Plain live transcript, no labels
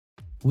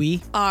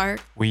We are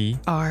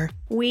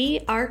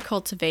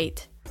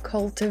cultivate.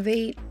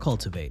 cultivate.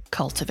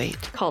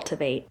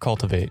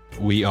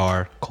 We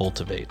are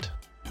cultivate.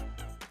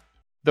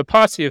 The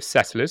party of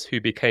settlers who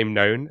became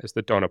known as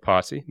the Donner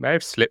Party may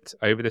have slipped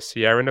over the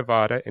Sierra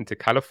Nevada into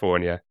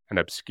California and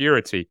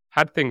obscurity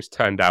had things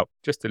turned out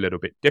just a little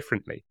bit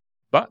differently.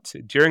 But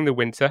during the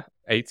winter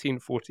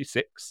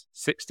 1846,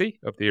 60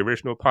 of the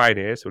original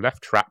pioneers were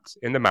left trapped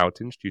in the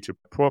mountains due to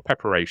poor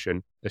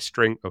preparation, a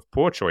string of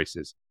poor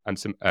choices, and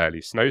some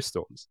early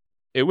snowstorms.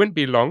 It wouldn't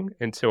be long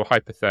until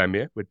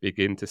hypothermia would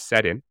begin to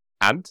set in,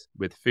 and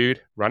with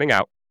food running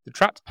out, the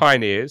trapped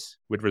pioneers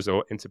would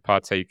resort into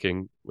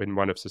partaking in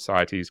one of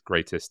society's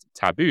greatest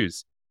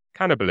taboos,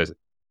 cannibalism.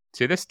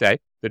 To this day,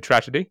 the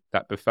tragedy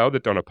that befell the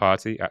Donner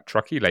Party at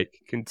Truckee Lake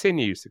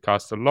continues to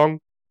cast a long,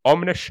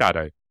 ominous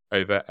shadow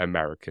over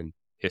American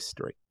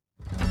history.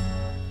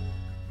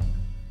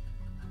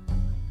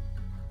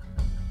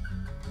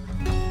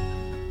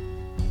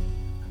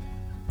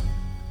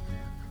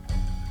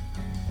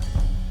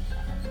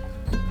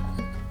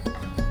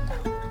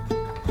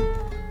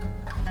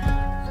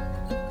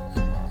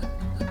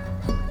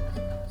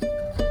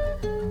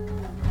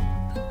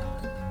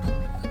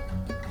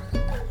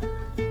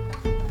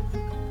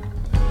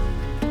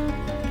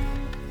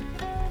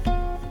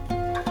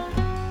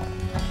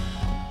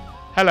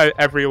 Hello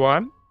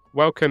everyone,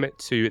 welcome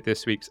to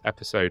this week's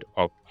episode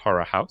of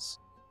Horror House.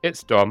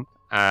 It's Dom,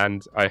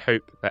 and I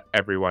hope that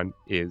everyone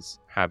is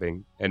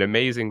having an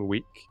amazing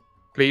week.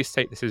 Please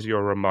take this as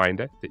your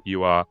reminder that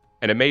you are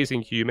an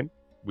amazing human.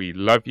 We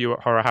love you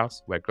at Horror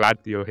House. We're glad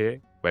that you're here.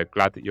 We're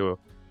glad that you're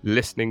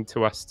listening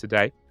to us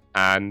today.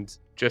 And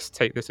just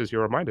take this as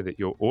your reminder that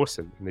you're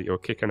awesome and that you're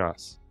kicking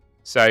ass.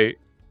 So,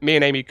 me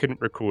and Amy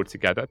couldn't record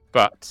together,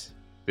 but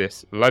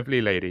this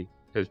lovely lady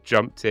has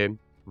jumped in,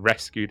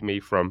 rescued me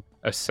from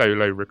a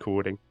solo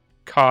recording.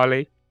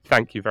 Carly,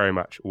 thank you very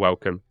much.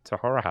 Welcome to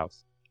Horror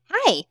House.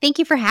 Hi, thank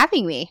you for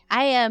having me.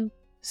 I am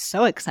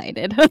so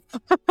excited.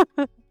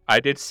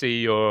 I did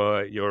see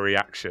your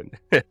reaction.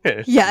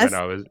 Yes.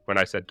 when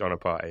I said Donner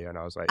Party, and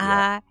I was like,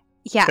 yeah,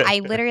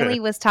 I literally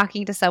was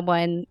talking to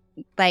someone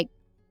like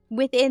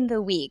within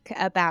the week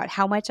about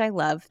how much I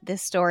love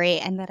this story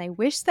and that I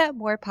wish that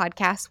more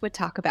podcasts would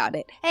talk about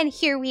it. And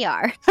here we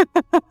are.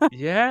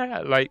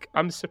 Yeah, like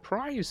I'm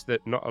surprised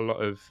that not a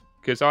lot of,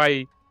 because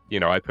I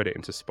put it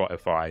into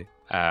Spotify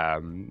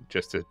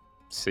just to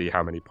see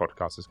how many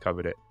podcasts has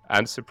covered it,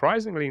 and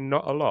surprisingly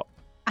not a lot.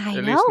 At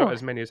least not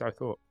as many as I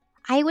thought.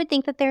 I would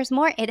think that there's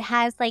more. It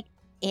has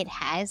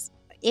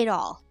it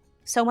all.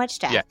 So much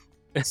death.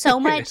 Yeah. So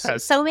much,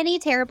 so many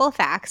terrible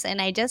facts,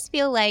 and I just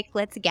feel like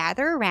let's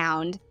gather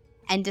around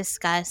and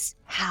discuss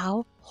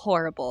how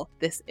horrible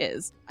this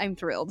is. I'm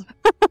thrilled.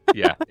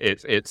 Yeah,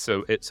 it's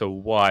a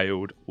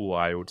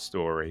wild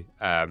story,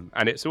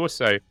 and it's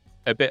also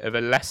a bit of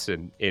a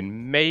lesson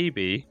in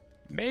maybe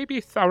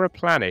thorough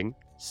planning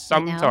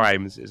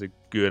sometimes is a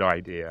good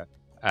idea,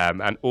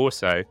 and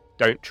also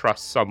don't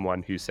trust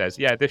someone who says,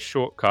 yeah, this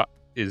shortcut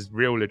is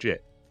real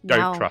legit.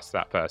 Don't trust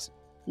that person.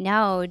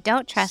 No,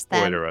 don't trust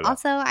them. Alert.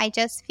 Also, I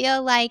just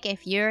feel like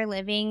if you're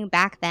living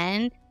back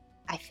then,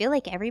 I feel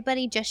like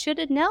everybody just should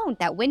have known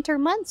that winter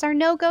months are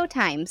no-go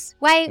times.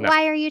 Why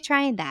are you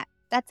trying that?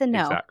 That's a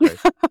no.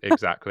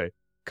 Exactly.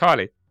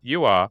 Carly,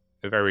 you are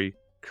a very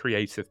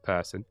creative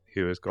person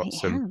who has got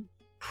some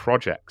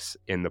projects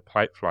in the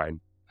pipeline.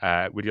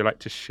 Would you like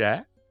to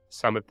share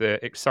some of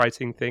the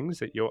exciting things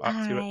that you're up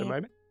to at the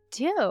moment?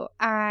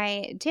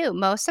 I do.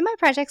 Most of my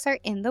projects are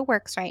in the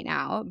works right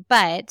now,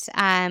 but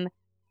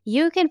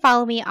you can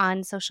follow me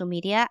on social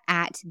media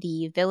at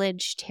the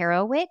Village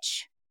Tarot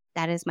Witch.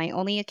 That is my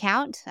only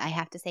account. I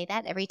have to say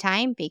that every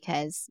time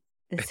because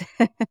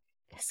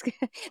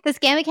the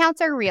scam accounts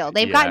are real.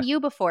 They've gotten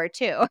you before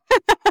too.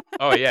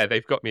 Oh yeah,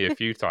 they've got me a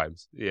few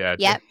times. Yeah.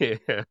 Yep.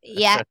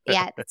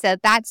 Yeah. So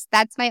that's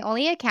my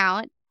only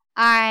account.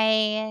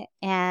 I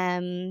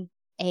am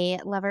a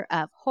lover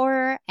of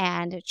horror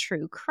and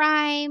true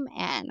crime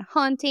and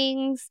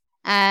hauntings.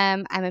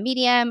 I'm a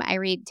medium. I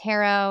read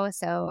tarot,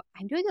 so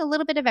I'm doing a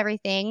little bit of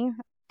everything.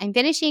 I'm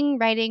finishing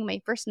writing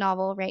my first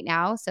novel right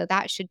now, so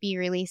that should be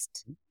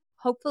released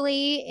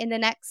hopefully in the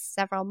next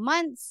several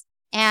months.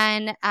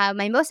 And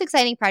my most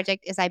exciting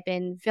project is I've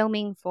been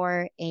filming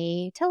for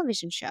a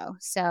television show.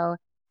 So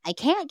I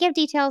can't give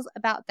details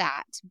about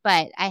that,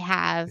 but I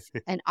have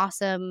an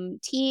awesome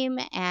team,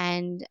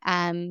 and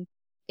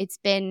it's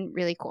been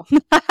really cool.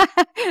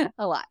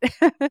 A lot.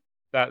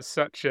 That's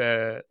such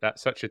a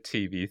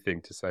TV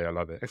thing to say. I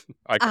love it.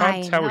 I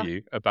can't tell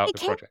you about the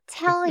project.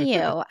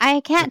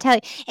 I can't tell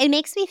you. It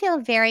makes me feel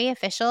very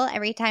official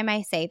every time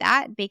I say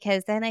that,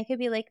 because then I could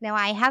be like, no,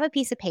 I have a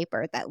piece of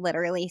paper that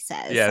literally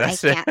says I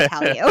can't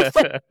tell you.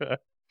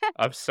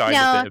 I've signed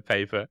a bit of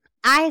paper.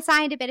 I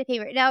signed a bit of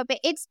paper. No, but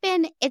it's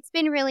been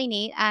really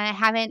neat.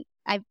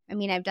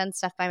 I've done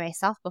stuff by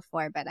myself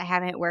before, but I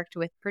haven't worked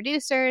with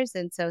producers,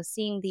 and so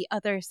seeing the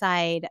other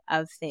side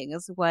of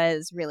things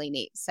was really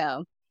neat.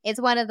 So it's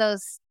one of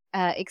those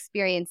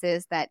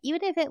experiences that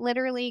even if it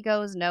literally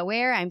goes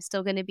nowhere, I'm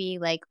still going to be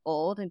like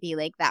old and be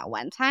like, that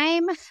one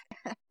time,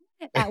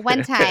 that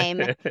one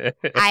time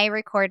I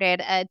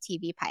recorded a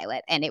TV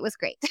pilot and it was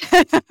great.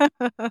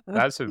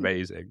 That's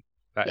amazing.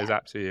 That is Yeah.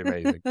 absolutely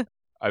amazing.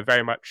 I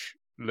very much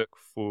look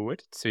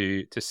forward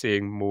to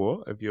seeing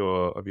more of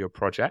your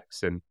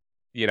projects and,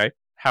 you know,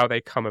 how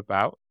they come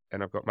about.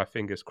 And I've got my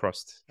fingers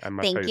crossed and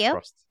my Thank toes you.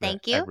 crossed that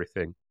Thank you.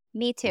 everything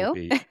Me will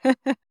too. be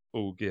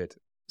all good.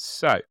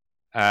 So,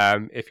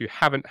 if you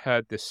haven't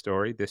heard this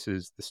story, this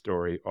is the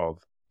story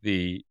of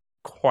the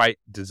quite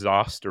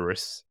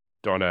disastrous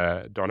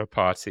Donner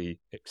Party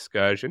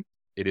excursion.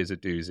 It is a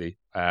doozy.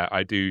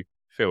 I do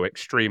feel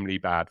extremely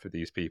bad for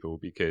these people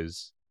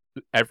because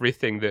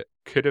everything that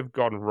could have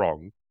gone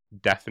wrong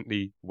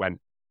definitely went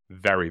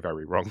very,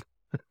 very wrong.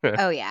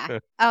 Oh yeah.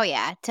 Oh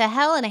yeah. To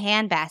hell in a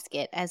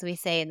handbasket, as we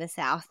say in the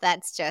South.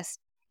 That's just,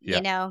 Yeah.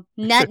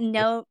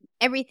 no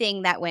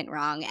everything that went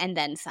wrong and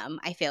then some,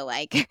 I feel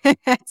like.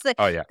 It's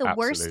Oh yeah, the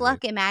worst absolutely.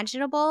 luck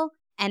imaginable,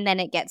 and then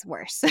it gets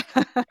worse.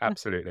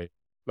 Absolutely.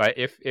 Like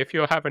if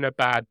you're having a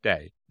bad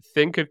day,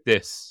 think of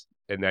this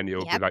and then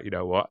you'll be Yep. like, you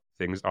know what?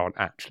 Things aren't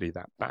actually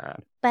that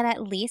bad. But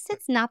at least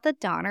it's not the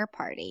Donner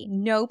Party.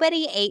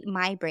 Nobody ate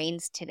my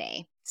brains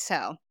today.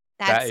 So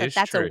That is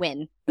that's a true.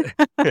 win.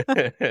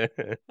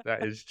 That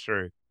is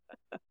true.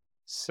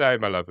 So,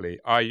 my lovely,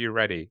 are you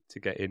ready to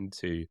get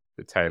into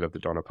the tale of the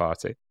Donner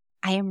Party?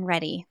 I am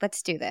ready.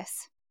 Let's do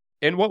this.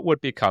 In what would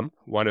become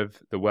one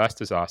of the worst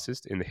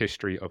disasters in the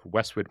history of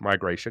westward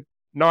migration,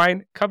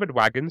 9 covered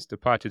wagons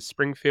departed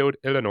Springfield,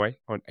 Illinois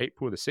on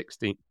April the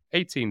 16th,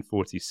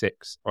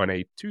 1846 on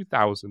a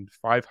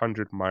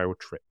 2,500-mile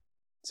trip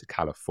to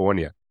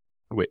California,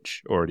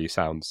 which already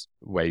sounds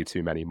way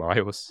too many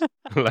miles.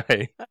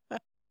 Like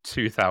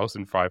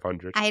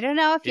 2,500. I don't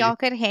know if y'all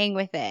could hang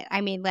with it.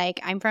 I mean, like,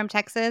 I'm from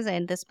Texas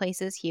and this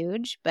place is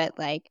huge, but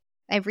like,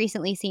 I've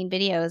recently seen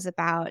videos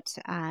about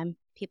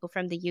people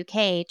from the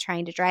UK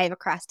trying to drive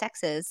across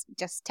Texas,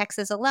 just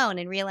Texas alone,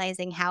 and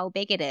realizing how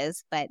big it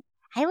is. But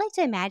I like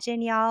to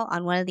imagine y'all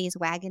on one of these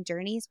wagon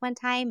journeys one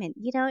time, and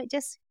it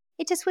just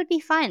would be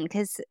fun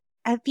because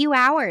a few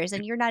hours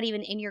and you're not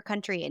even in your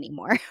country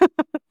anymore.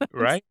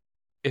 Right?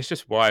 It's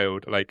just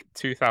wild. Like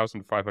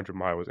 2,500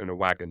 miles in a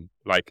wagon.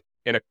 Like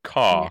in a In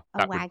car, a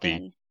that would be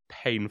wagon.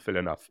 painful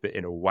enough. But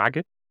in a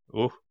wagon,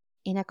 oh,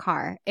 In a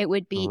car. It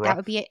would be that rough.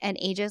 would be an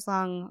ages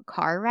long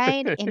car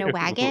ride in a It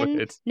wagon.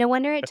 would. No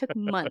wonder it took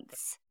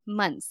months.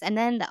 Months. And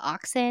then the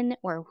oxen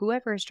or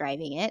whoever's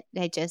driving it,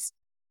 I'm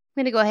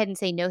going to go ahead and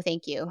say no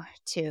thank you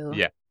to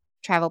Yeah,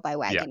 travel by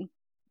wagon.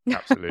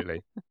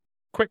 absolutely.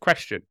 Quick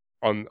question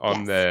on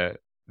Yes.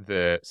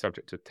 the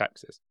subject of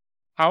Texas.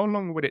 How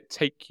long would it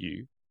take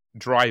you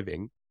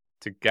driving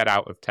to get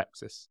out of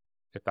Texas,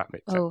 if that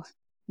makes Oh, sense?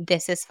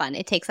 this is fun.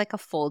 It takes like a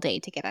full day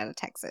to get out of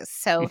Texas.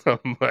 So Oh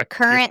my God.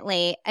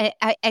 currently,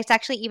 it's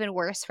actually even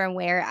worse from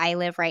where I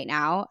live right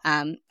now.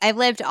 I've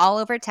lived all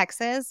over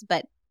Texas,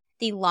 but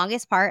the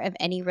longest part of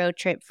any road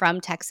trip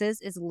from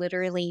Texas is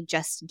literally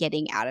just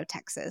getting out of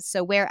Texas.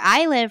 So where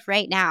I live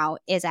right now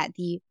is at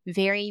the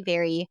very,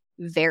 very,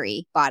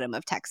 very bottom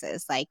of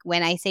Texas. Like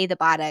when I say the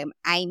bottom,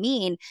 I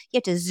mean you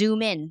have to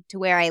zoom in to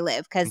where I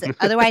live because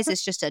otherwise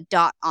it's just a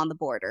dot on the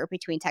border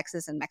between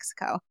Texas and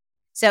Mexico.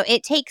 So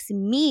it takes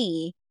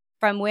me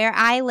from where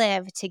I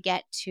live to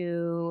get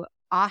to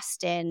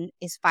Austin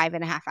is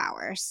 5.5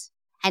 hours.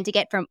 And to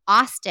get from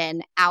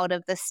Austin out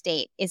of the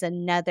state is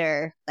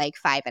another like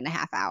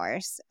 5.5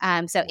 hours.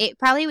 So it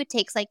probably would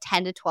take like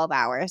 10 to 12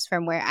 hours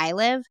from where I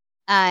live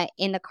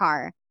in the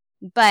car.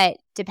 But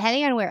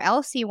depending on where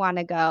else you want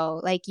to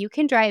go, like you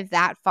can drive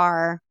that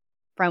far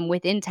from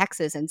within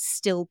Texas and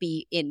still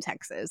be in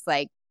Texas.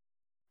 Like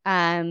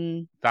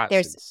That's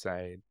there's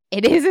insane.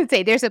 it is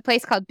insane. There's a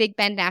place called Big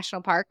Bend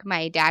National Park.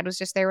 My dad was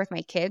just there with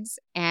my kids,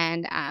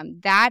 and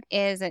that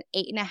is an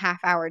 8.5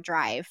 hour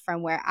drive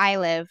from where I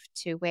live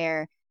to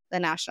where the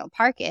national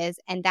park is,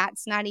 and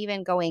that's not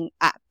even going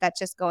up. That's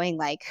just going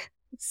like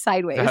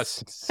sideways.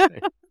 That's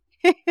insane.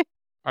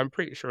 I'm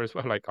pretty sure as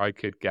well, like I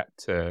could get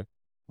to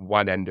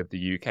one end of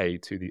the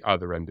UK to the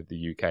other end of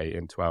the UK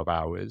in 12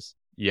 hours.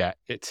 Yeah,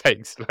 it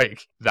takes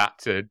like that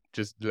to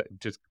just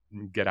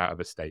get out of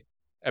a state.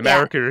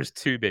 America is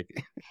too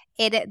big.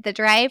 The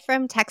drive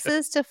from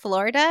Texas to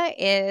Florida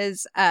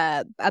is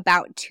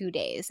about 2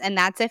 days, and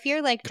that's if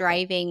you're like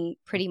driving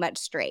pretty much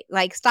straight,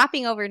 like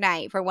stopping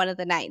overnight for one of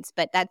the nights.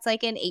 But that's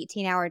like an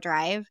 18-hour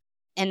drive,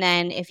 and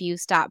then if you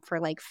stop for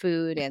like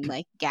food and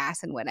like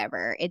gas and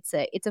whatever, it's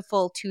a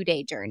full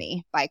 2-day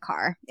journey by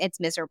car. It's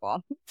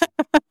miserable.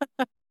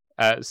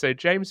 So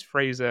James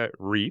Fraser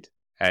Reed,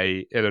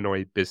 a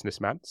Illinois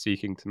businessman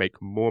seeking to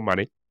make more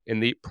money in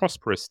the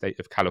prosperous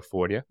state of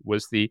California,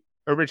 was the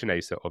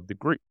originator of the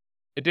group.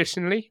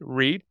 Additionally,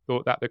 Reed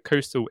thought that the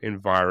coastal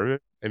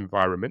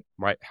environment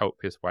might help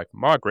his wife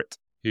Margaret,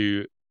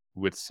 who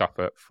would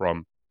suffer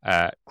from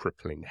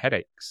crippling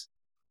headaches.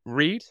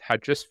 Reed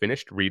had just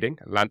finished reading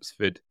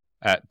Lansford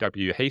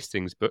W.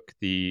 Hastings' book,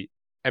 The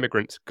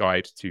Emigrant's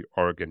Guide to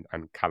Oregon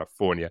and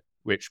California,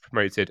 which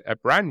promoted a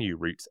brand new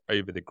route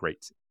over the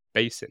Great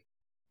Basin.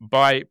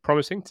 By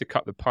promising to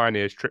cut the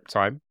pioneers' trip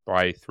time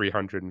by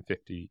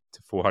 350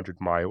 to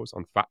 400 miles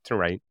on flat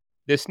terrain,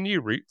 this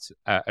new route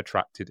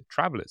attracted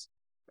travellers.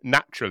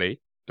 Naturally,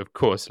 of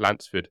course,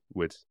 Lansford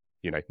would,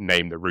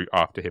 name the route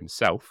after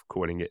himself,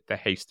 calling it the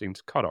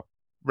Hastings Cutoff.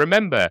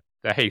 Remember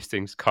the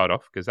Hastings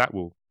Cutoff, because that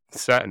will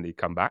certainly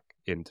come back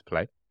into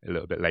play a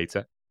little bit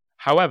later.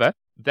 However,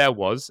 there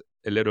was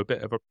a little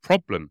bit of a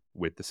problem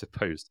with the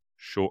supposed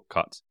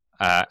shortcut.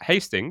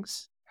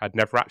 Hastings had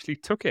never actually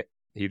took it.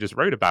 He just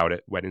wrote about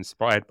it when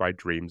inspired by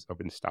dreams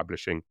of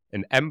establishing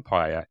an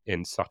empire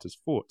in Sutter's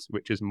Fort,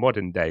 which is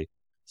modern-day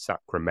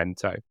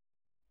Sacramento.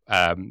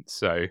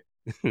 So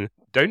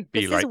don't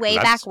be this like is way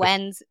Lansford. back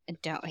when's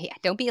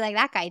don't be like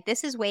that guy.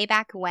 This is way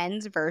back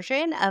when's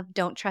version of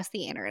don't trust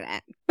the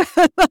internet.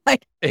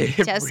 Like,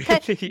 just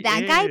really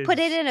that guy put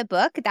it is. in a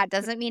book, that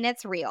doesn't mean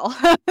it's real.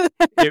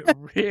 It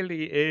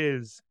really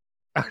is.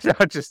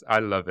 I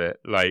love it.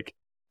 Like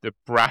the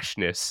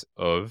brashness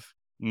of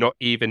not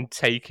even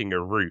taking a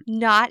route.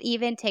 Not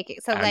even take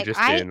it. So And like just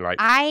being like,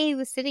 I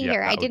was sitting yeah,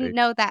 here. I that'll didn't do.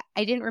 know that.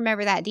 I didn't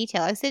remember that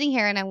detail. I was sitting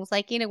here and I was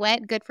like, you know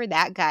what? Good for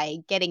that guy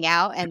getting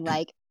out and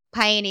like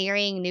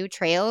pioneering new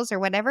trails or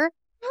whatever.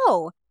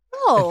 No,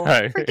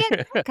 No.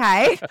 forget that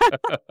guy.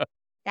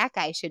 That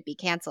guy should be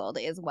canceled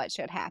is what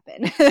should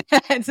happen.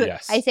 So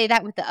Yes. I say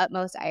that with the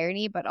utmost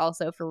irony, but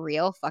also for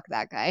real, fuck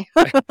that guy.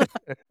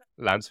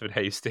 Lansford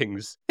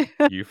Hastings,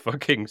 you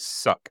fucking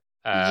suck.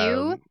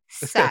 You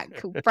suck.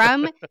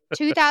 From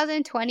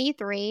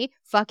 2023,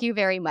 fuck you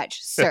very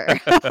much, sir.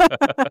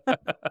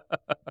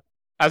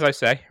 As I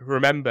say,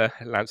 remember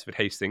Lansford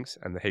Hastings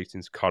and the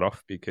Hastings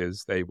Cutoff,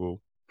 because they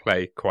will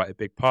play quite a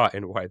big part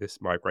in why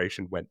this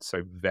migration went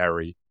so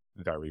very,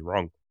 very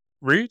wrong.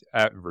 Rude.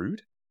 I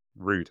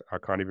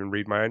can't even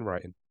read my own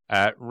writing.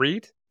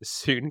 Reed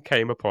soon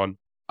came upon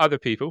other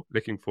people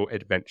looking for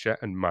adventure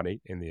and money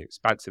in the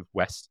expansive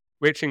West,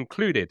 which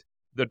included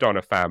the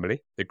Donner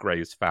family, the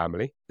Graves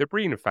family, the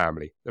Breen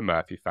family, the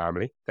Murphy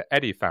family, the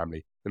Eddy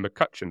family, the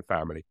McCutcheon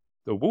family,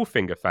 the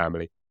Wolfinger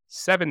family,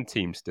 7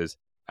 Teamsters,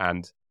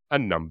 and a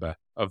number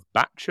of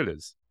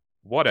bachelors.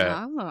 What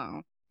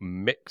a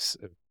mix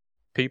of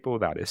people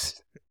that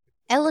is.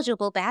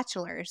 Eligible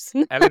bachelors.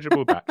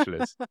 Eligible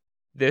bachelors.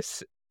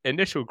 This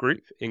initial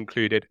group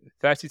included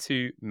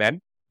 32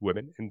 men,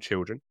 women, and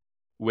children,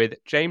 with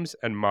James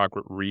and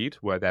Margaret Reed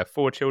were their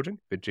 4 children,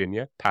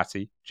 Virginia,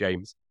 Patty,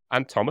 James,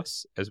 and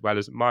Thomas, as well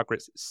as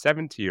Margaret's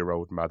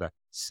 70-year-old mother,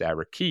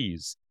 Sarah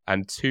Keyes,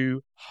 and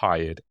 2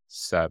 hired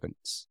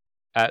servants.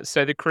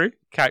 So the crew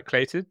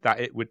calculated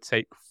that it would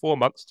take 4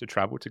 months to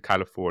travel to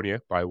California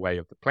by way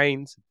of the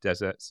plains,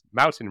 deserts,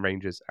 mountain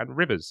ranges, and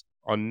rivers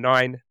on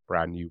 9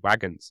 brand new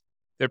wagons.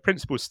 The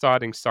principal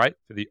starting site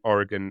for the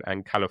Oregon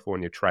and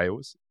California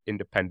trails,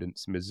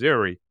 Independence,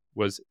 Missouri,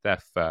 was their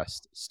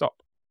first stop.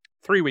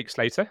 3 weeks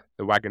later,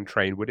 the wagon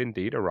train would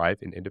indeed arrive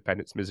in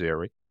Independence,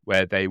 Missouri,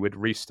 where they would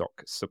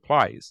restock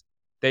supplies.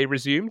 They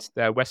resumed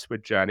their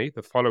westward journey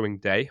the following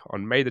day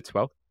on May the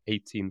 12th,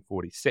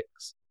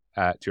 1846,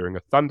 during a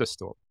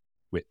thunderstorm,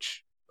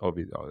 which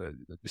obviously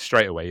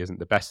straight away isn't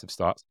the best of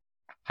starts.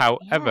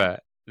 However,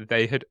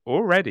 they had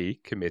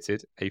already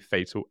committed a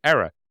fatal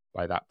error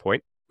by that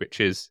point, which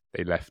is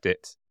they left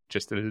it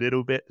just a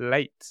little bit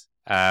late.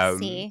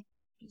 See,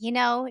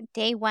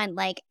 day one,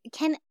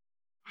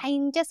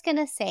 I'm just going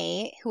to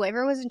say,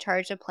 whoever was in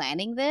charge of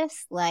planning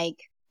this,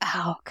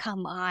 oh,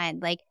 come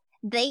on.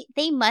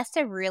 They must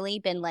have really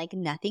been like,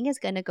 nothing is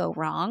going to go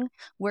wrong.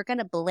 We're going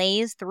to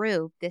blaze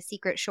through the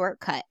secret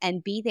shortcut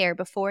and be there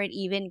before we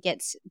even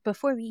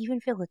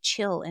feel a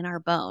chill in our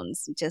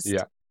bones.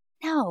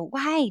 No,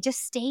 why?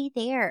 Just stay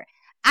there.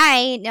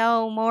 I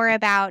know more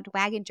about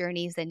wagon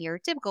journeys than your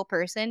typical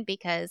person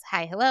because,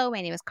 hello,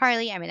 my name is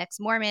Carly. I'm an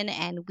ex-Mormon,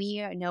 and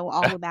we know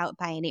all about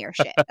pioneer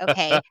shit,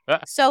 okay?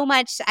 So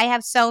much. I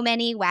have so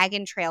many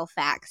wagon trail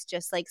facts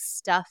just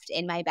stuffed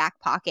in my back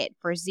pocket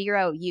for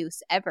zero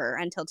use ever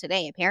until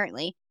today,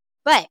 apparently.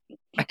 But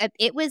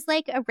it was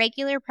a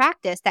regular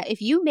practice that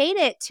if you made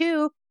it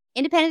to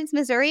Independence,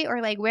 Missouri,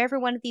 or wherever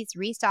one of these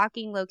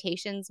restocking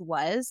locations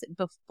was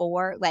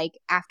before,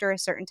 after a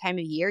certain time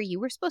of year, you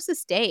were supposed to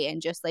stay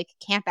and just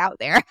camp out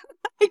there.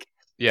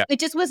 It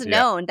just was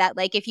known that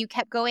if you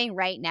kept going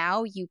right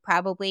now, you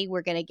probably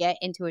were going to get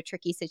into a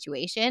tricky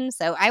situation.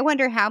 So I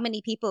wonder how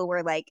many people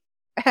were like,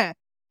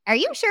 are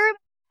you sure?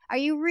 Are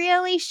you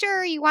really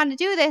sure you want to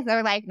do this?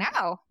 They're like,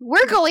 no,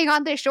 we're going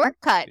on this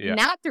shortcut,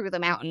 not through the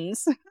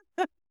mountains.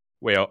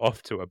 We are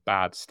off to a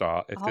bad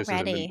start if this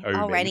isn't an omen.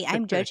 Already,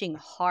 I'm judging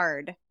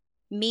hard.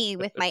 Me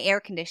with my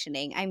air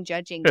conditioning, I'm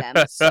judging them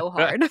so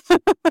hard.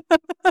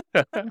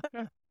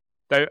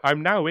 Though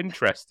I'm now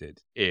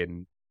interested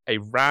in a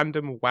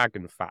random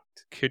wagon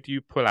fact. Could you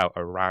pull out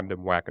a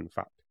random wagon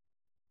fact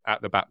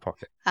at the back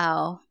pocket?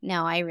 Oh,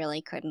 no, I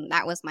really couldn't.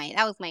 That was my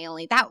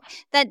only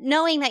that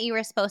knowing that you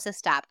were supposed to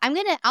stop.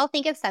 I'll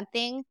think of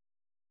something.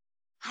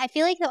 I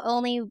feel like the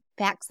only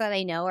facts that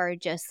I know are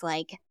just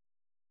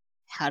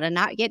how to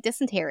not get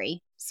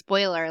dysentery.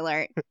 Spoiler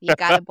alert, you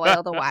gotta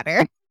boil the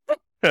water.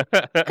 Could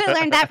have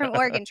learned that from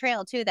Oregon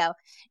Trail too, though.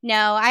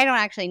 No, I don't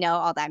actually know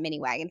all that many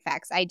wagon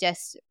facts.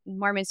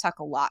 Mormons talk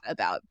a lot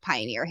about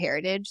pioneer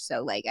heritage.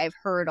 So like I've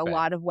heard a Fair.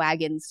 lot of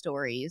wagon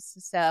stories.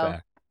 So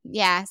Fair.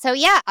 yeah. So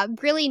I'm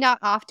really not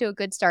off to a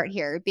good start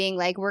here, being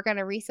like, we're going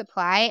to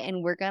resupply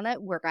and we're going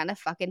to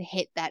fucking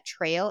hit that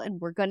trail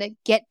and we're going to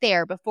get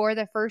there before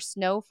the first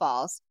snow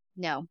falls.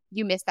 No,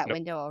 you missed that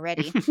window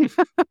already.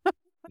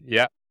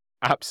 Yeah,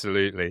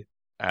 absolutely.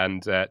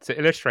 And to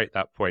illustrate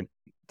that point,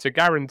 to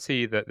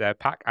guarantee that their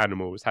pack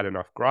animals had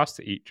enough grass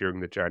to eat during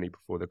the journey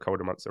before the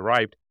colder months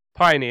arrived,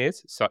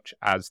 pioneers, such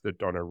as the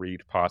Donna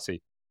Reed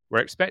Party, were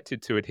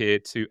expected to adhere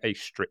to a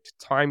strict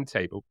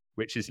timetable,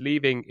 which is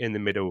leaving in the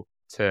middle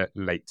to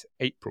late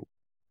April.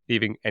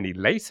 Leaving any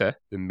later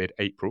than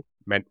mid-April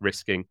meant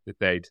risking that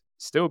they'd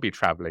still be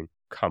traveling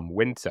come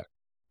winter,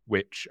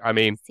 which, I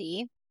mean,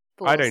 See?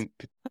 I don't,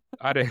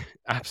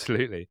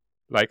 absolutely.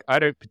 Like, I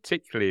don't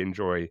particularly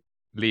enjoy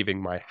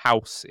leaving my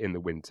house in the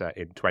winter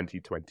in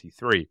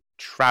 2023.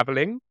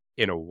 Traveling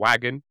in a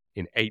wagon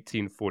in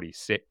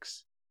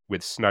 1846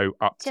 with snow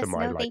up to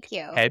my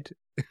head.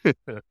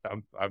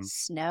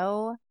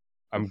 Snow,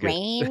 I'm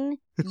rain.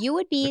 You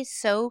would be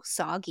so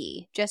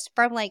soggy just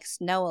from like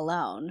snow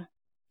alone.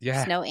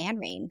 Yeah. Snow and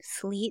rain,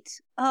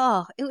 sleet.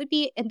 Oh, it would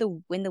be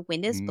when the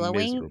wind is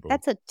blowing. Miserable.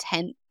 That's a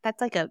tent.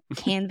 That's like a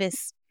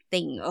canvas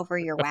thing over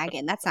your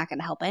wagon. That's not going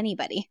to help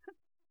anybody.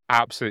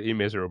 Absolutely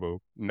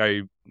miserable.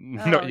 No,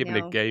 not even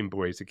a Game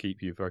Boy to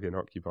keep you fucking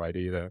occupied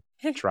either.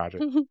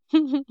 Tragic.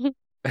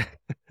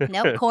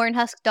 Nope, corn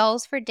husk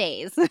dolls for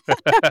days.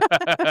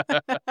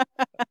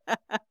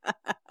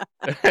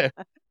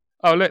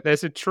 Oh, look,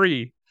 there's a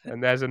tree.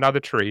 And there's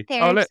another tree.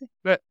 Look,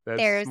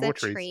 there's more a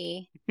trees.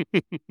 Tree.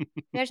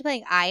 Imagine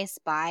playing I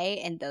Spy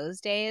in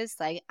those days.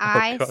 Like,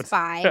 I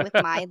spy with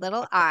my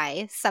little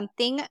eye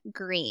something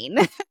green.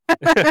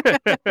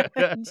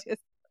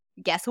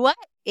 Guess what?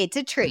 It's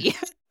a tree.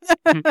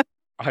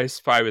 I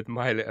spy with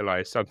my little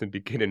eye something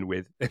beginning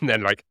with, and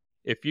then like,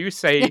 if you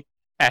say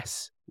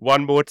S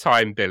one more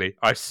time, Billy,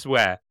 I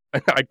swear,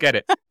 I get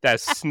it.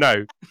 There's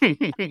snow.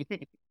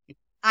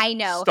 I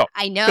know. Stop.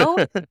 I know.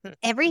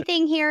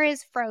 Everything here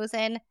is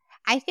frozen.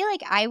 I feel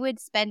like I would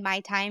spend my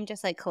time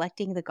just like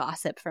collecting the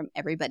gossip from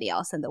everybody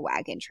else in the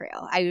wagon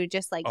trail. I would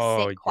just like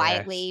sit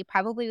quietly,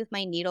 probably with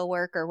my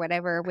needlework or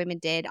whatever women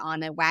did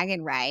on a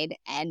wagon ride,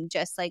 and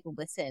just like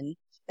listen.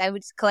 I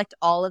would just collect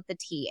all of the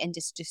tea and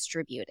just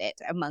distribute it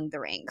among the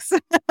ranks.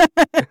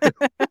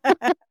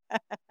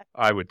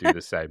 I would do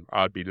the same.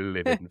 I'd be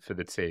living for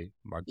the tea.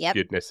 My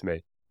goodness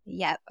me.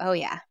 Yep. Oh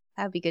yeah.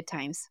 That would be good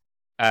times.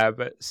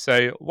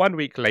 So 1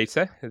 week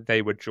later,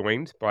 they were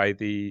joined by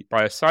a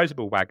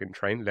sizable wagon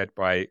train led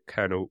by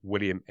Colonel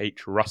William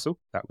H. Russell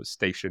that was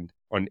stationed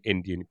on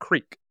Indian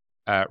Creek,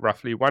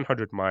 roughly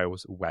 100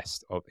 miles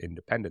west of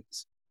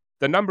Independence.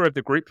 The number of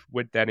the group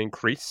would then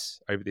increase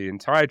over the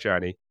entire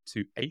journey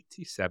to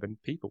 87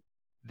 people.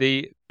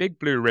 The Big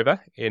Blue River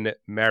in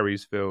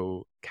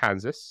Marysville,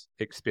 Kansas,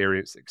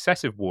 experienced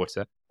excessive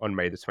water on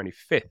May the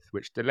 25th,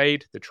 which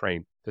delayed the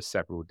train for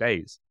several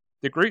days.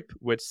 The group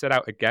would set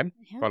out again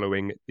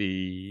following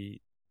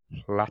the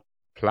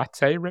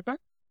Platte River,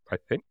 I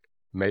think.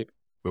 Maybe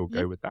we'll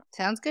go with that.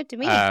 Sounds good to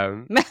me.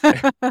 I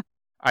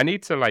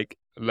need to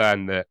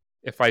learn that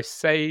if I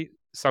say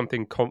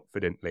something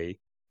confidently,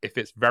 if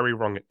it's very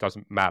wrong, it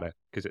doesn't matter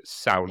because it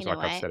sounds like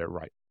I've said it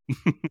right.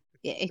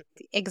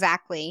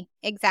 Exactly.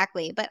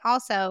 But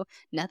also,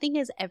 nothing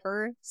is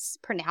ever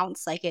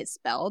pronounced like it's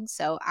spelled.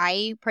 So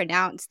I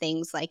pronounce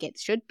things like it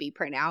should be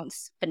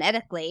pronounced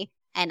phonetically.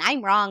 And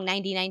I'm wrong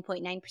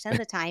 99.9% of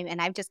the time,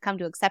 and I've just come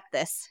to accept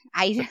this.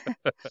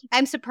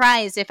 I'm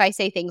surprised if I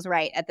say things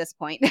right at this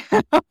point.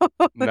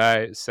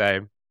 No,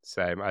 same.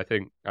 I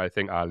think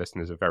our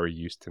listeners are very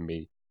used to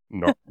me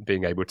not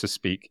being able to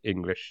speak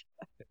English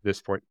at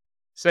this point.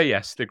 So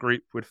yes, the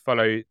group would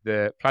follow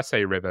the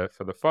Platte River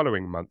for the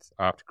following month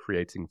after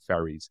creating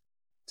ferries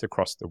to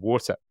cross the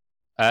water.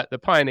 The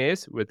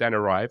pioneers would then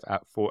arrive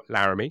at Fort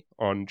Laramie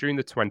on June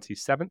the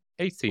 27th,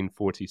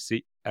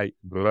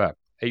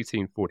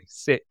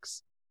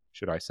 1846,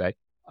 should I say,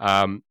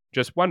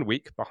 just 1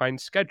 week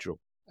behind schedule,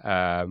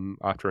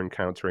 after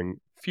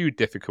encountering few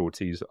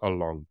difficulties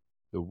along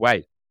the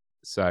way.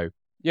 So,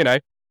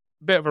 a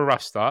bit of a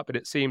rough start, but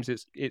it seems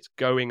it's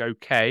going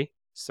okay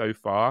so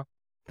far.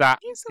 That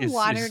some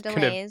water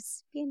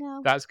delays,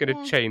 That's going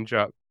to change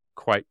up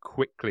quite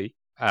quickly,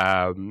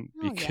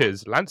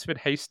 because Lansford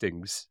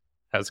Hastings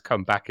has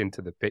come back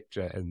into the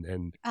picture,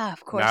 and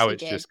of course now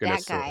it's just going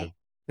to sort of...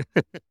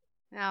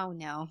 Oh,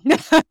 no.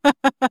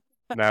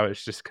 Now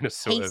it's just going to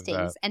sort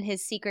Hastings and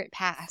his secret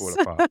pass. Fall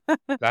apart.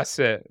 That's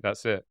it.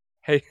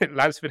 Hey,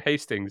 Lansford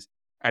Hastings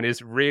and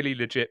his really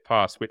legit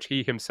pass, which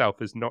he himself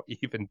has not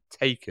even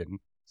taken.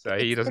 So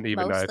he doesn't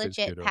even know if it's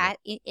good or not.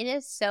 It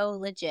is so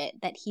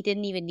legit that he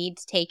didn't even need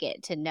to take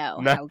it to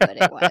know how good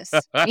it was.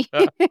 I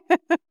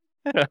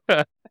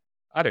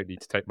don't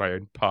need to take my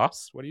own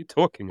pass. What are you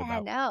talking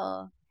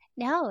about?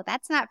 No,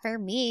 that's not for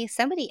me.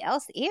 Somebody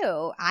else.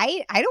 Ew.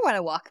 I don't want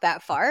to walk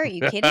that far. Are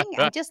you kidding?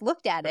 I just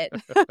looked at it.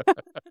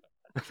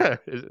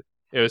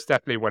 It was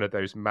definitely one of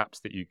those maps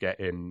that you get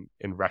in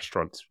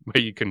restaurants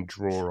where you can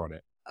draw on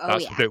it. Oh,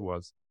 That's yeah. what it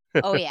was.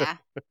 Oh, yeah.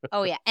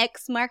 Oh, yeah.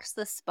 X marks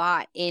the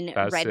spot in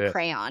That's red it.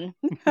 crayon.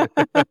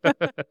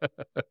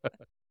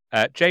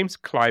 James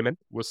Clyman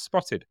was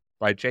spotted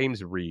by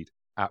James Reed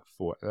at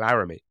Fort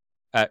Laramie.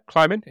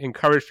 Clyman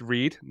encouraged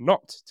Reed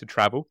not to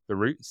travel the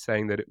route,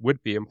 saying that it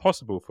would be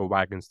impossible for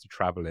wagons to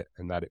travel it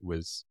and that it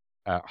was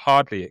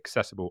hardly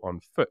accessible on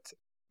foot.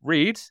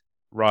 Reed,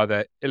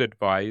 rather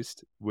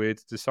ill-advised, would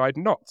decide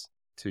not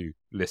to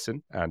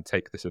listen and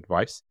take this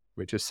advice,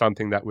 which is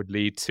something that would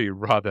lead to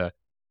rather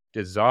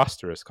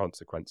disastrous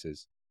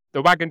consequences.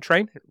 The wagon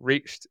train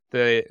reached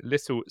the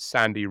Little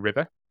Sandy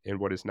River in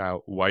what is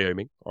now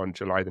Wyoming on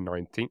July the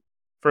 19th.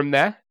 From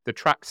there, the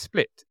track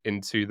split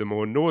into the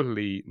more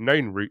northerly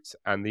known routes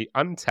and the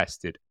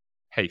untested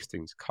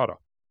Hastings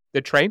Cutoff.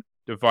 The train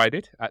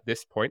divided at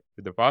this point,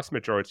 with the vast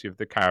majority of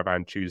the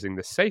caravan choosing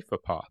the safer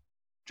path.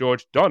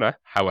 George Donner,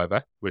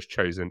 however, was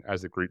chosen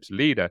as the group's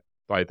leader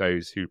by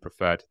those who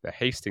preferred the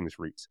Hastings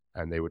route,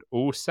 and they would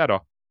all set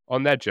off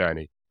on their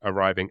journey,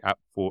 arriving at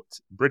Fort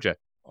Bridger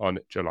on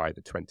July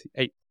the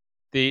 28th.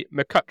 The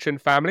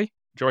McCutcheon family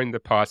joined the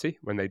party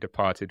when they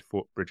departed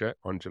Fort Bridger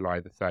on July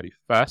the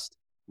 31st.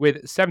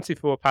 With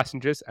 74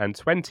 passengers and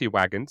 20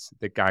 wagons,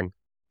 the gang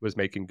was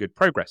making good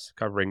progress,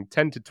 covering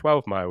 10 to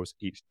 12 miles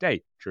each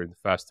day during the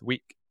first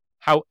week.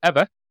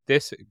 However,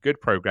 this good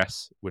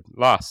progress wouldn't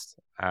last,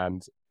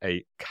 and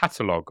a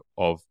catalogue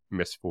of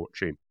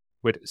misfortune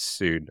would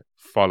soon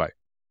follow.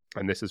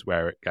 And this is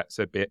where it gets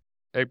a bit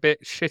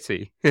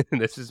shitty.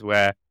 This is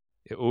where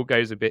it all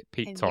goes a bit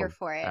peaked on,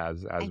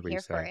 as we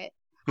say. For it.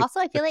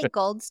 Also, I feel like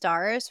gold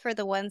stars for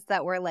the ones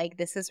that were like,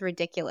 this is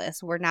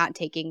ridiculous. We're not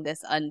taking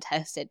this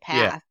untested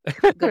path.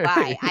 Yeah.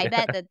 Goodbye.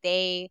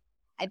 Yeah.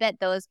 I bet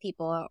those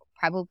people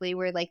probably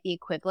were like the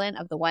equivalent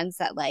of the ones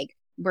that like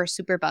were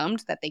super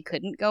bummed that they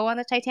couldn't go on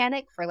the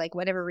Titanic for like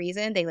whatever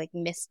reason. They like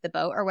missed the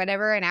boat or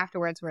whatever. And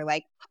afterwards were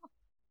like,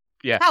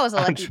 yeah, that was a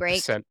lucky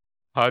break. 100%.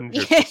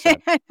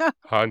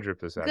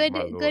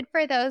 100%. Good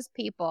for those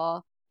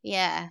people.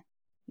 Yeah.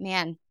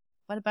 Man,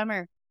 what a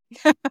bummer.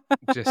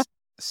 Just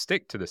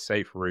stick to the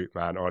safe route,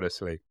 man,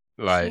 honestly.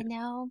 Like,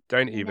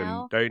 don't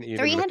even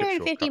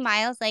 350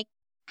 miles, like,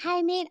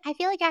 I mean, I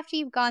feel like after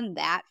you've gone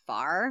that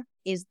far,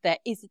 is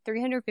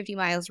 350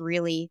 miles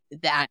really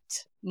that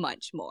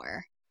much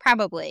more?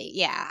 Probably,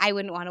 yeah. I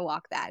wouldn't want to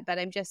walk that, but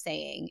I'm just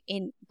saying,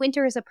 in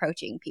winter is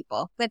approaching,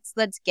 people. Let's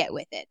get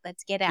with it.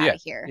 Let's get out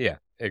of here. Yeah,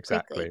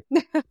 exactly.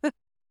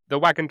 The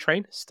wagon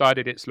train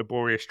started its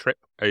laborious trip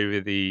over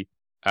the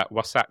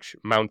Wasatch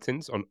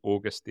Mountains on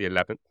August the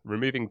 11th,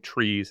 removing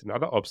trees and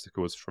other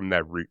obstacles from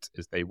their route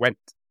as they went.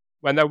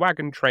 When their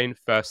wagon train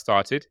first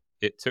started,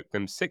 it took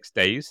them 6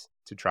 days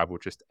to travel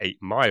just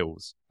 8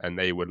 miles, and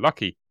they were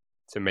lucky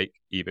to make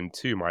even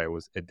 2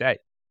 miles a day.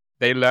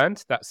 They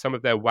learned that some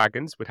of their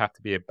wagons would have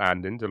to be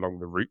abandoned along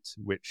the route,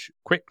 which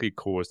quickly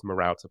caused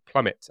morale to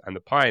plummet and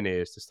the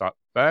pioneers to start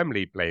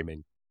firmly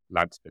blaming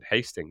Lansford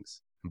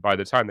Hastings. And by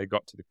the time they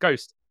got to the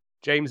coast,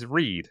 James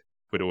Reed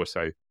would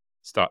also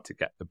start to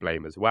get the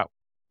blame as well.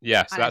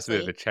 Yeah, so honestly, that's a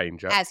bit of a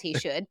change up. As he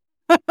should.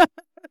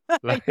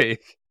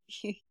 Like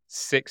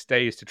 6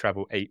 days to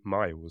travel 8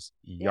 miles.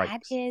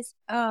 Yikes.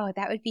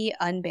 That would be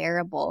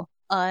unbearable.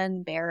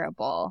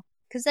 Unbearable.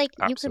 Because like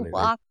Absolutely. You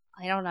can walk,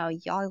 I don't know,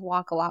 y'all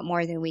walk a lot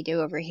more than we do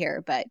over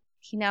here, but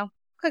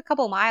a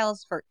couple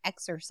miles for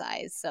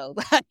exercise. So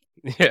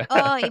yeah.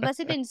 Oh, it must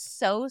have been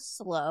so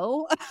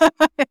slow.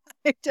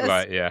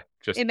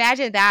 Just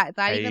imagine that.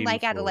 Not even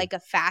like at a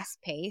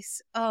fast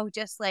pace. Oh,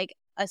 just like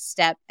a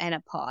step and a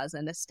pause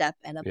and a step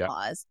and a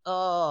pause.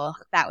 Oh,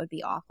 that would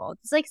be awful.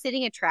 It's like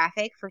sitting in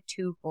traffic for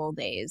 2 full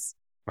days.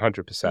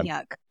 100%.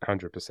 Yuck.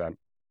 100%.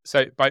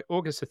 So by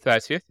August the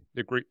 30th,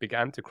 the group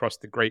began to cross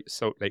the Great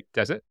Salt Lake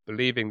Desert,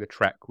 believing the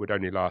trek would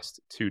only last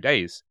 2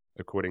 days,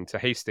 according to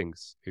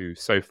Hastings, who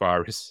so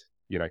far is,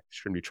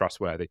 extremely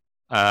trustworthy.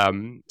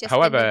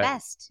 However, been the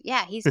best.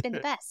 Yeah, he's been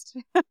the best.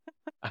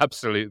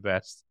 Absolute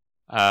best.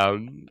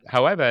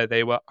 However,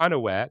 they were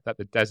unaware that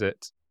the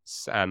desert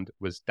sand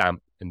was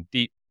damp and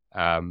deep,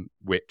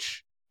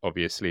 which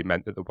obviously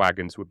meant that the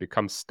wagons would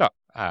become stuck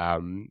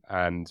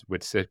and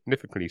would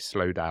significantly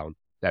slow down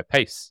their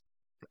pace.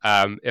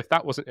 If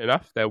that wasn't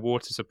enough, their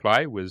water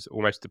supply was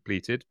almost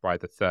depleted by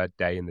the 3rd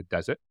day in the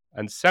desert,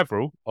 and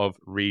several of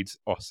Reed's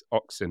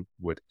oxen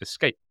would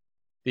escape.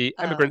 The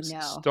immigrants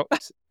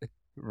stopped,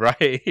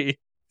 right?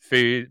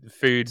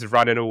 Food's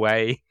running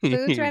away.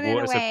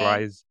 Water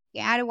supplies.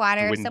 You're out of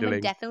water. Dwindling.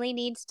 Someone definitely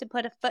needs to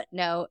put a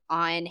footnote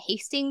on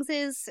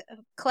Hastings's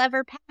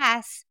clever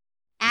pass.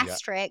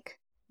 Asterisk.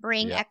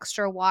 Bring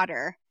extra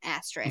water.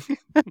 Asterisk.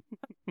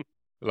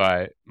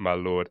 Like, my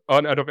lord.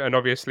 And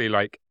obviously,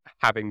 like,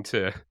 having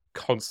to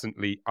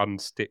constantly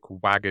unstick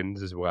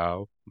wagons as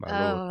well.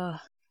 My lord.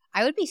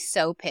 I would be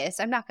so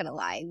pissed. I'm not gonna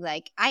lie.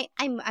 Like,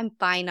 I'm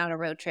fine on a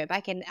road trip. I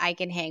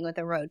can hang with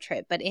a road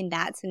trip. But in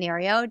that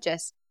scenario,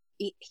 just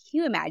can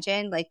you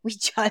imagine? Like, we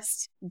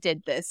just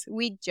did this.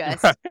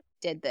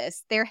 Did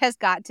this. There has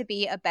got to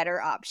be a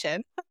better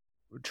option.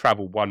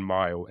 travel 1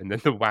 mile and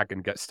then the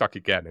wagon gets stuck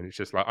again. And it's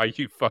just like, are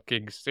you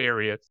fucking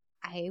serious?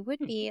 I would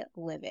be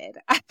livid.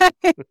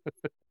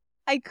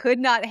 I could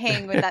not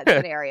hang with that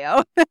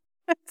scenario.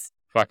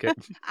 Fuck it.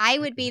 I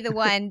would be the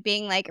one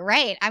being like,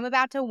 right, I'm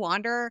about to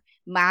wander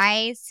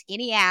my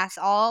skinny ass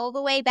all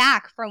the way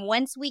back from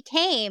whence we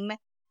came.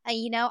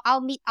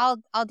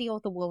 I'll deal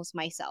with the wolves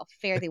myself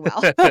fairly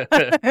well.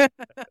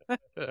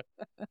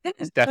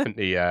 It's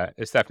definitely the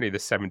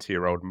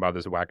 70-year-old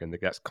mother's wagon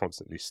that gets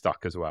constantly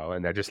stuck as well.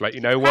 And they're just like,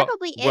 you know what,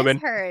 Probably woman?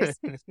 is hers.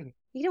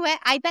 You know what?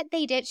 I bet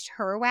they ditched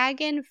her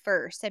wagon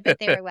first. I bet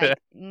they were like,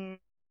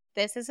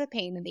 this is a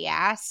pain in the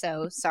ass.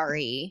 So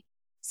sorry,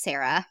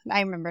 Sarah.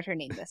 I remembered her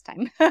name this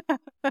time.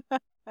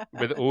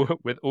 With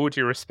all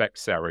due respect,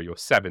 Sarah, you're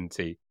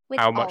 70. With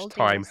how all much due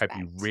time have respect.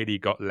 you really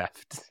got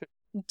left?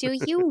 Do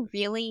you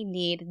really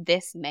need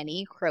this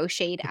many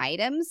crocheted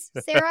items,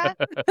 Sarah?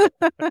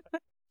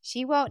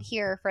 She won't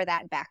hear for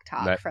that back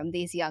talk from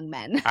these young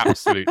men.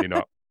 Absolutely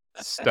not.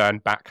 Stern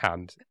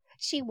backhand.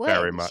 She would.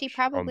 Very much She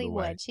probably on the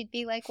way. would. She'd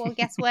be like, well,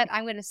 guess what?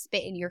 I'm going to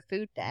spit in your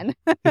food then.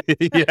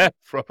 Yeah,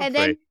 probably. And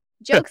then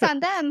joke's on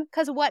them,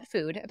 because what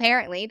food?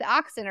 Apparently, the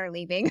oxen are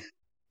leaving.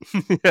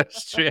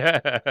 Yes,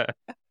 yeah.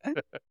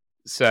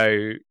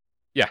 So,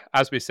 yeah,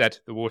 as we said,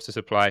 the water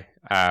supply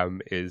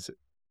is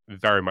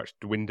very much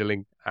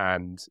dwindling,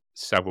 and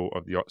several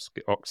of the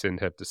oxen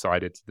have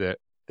decided that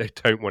they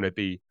don't want to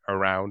be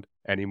around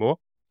anymore.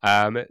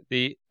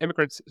 The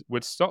immigrants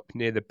would stop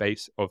near the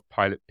base of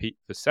Pilot Peak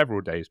for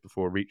several days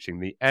before reaching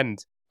the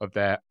end of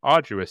their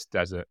arduous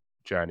desert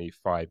journey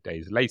 5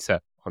 days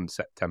later on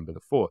September the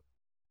 4th.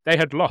 They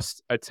had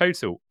lost a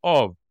total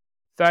of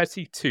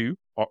 32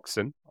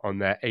 oxen on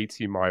their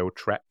 80-mile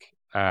trek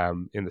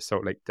in the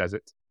Salt Lake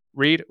Desert.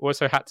 Reed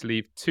also had to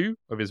leave 2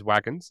 of his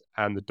wagons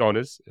and the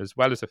Donners, as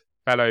well as a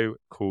fellow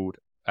called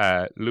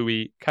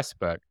Louis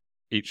Kessberg.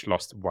 Each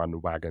lost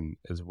 1 wagon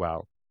as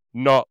well.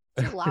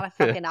 That's a lot of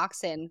fucking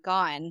oxen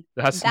gone.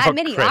 That's that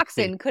many crazy.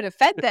 oxen could have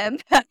fed them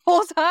that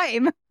whole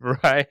time.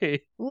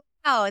 Right.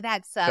 Wow,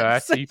 that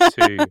sucks.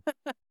 32.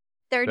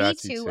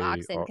 32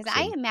 oxen. Because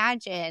I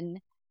imagine,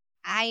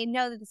 I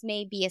know that this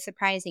may be a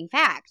surprising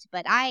fact,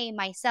 but I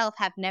myself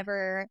have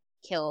never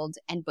killed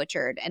and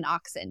butchered an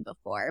oxen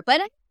before.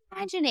 But I'm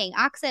imagining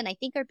oxen, I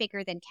think, are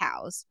bigger than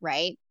cows,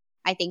 right?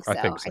 I think so.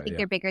 I think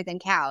they're bigger than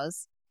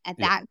cows. And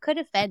that could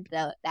have fed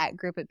that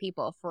group of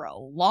people for a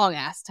long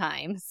ass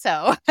time.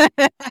 So,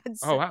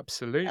 oh,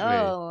 absolutely.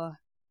 Oh.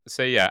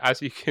 So, yeah,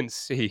 as you can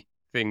see,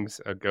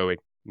 things are going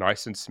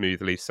nice and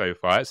smoothly so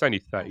far. It's only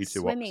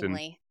 32 oxen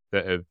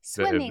that have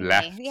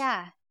left.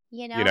 Yeah.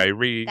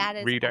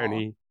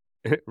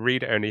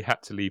 Reed only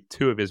had to leave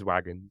 2 of his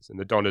wagons, and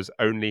the Donners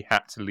only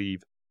had to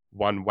leave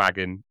 1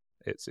 wagon.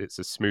 It's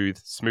a smooth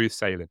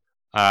sailing.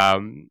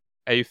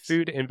 A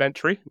food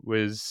inventory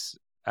was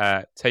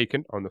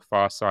taken on the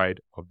far side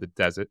of the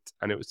desert,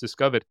 and it was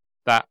discovered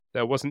that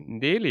there wasn't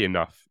nearly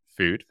enough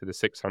food for the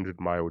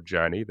 600-mile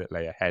journey that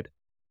lay ahead.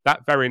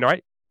 That very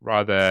night,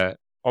 rather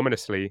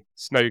ominously,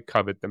 snow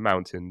covered the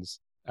mountains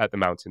at the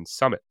mountain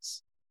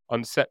summits.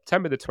 On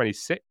September the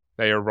 26th,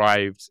 they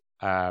arrived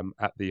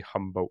at the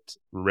Humboldt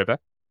River.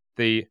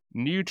 The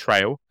new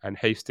trail and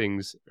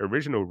Hastings'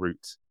 original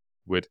route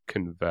would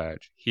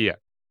converge here.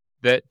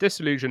 The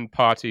disillusioned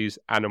party's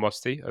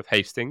animosity of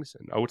Hastings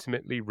and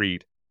ultimately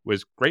Reed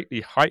was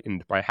greatly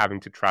heightened by having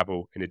to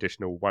travel an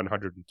additional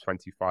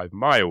 125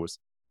 miles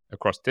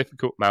across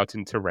difficult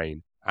mountain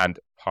terrain and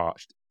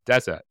parched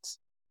deserts.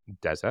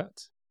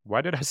 Desert?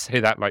 Why did I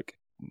say that like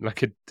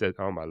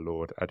oh my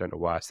lord, I don't know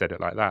why I said it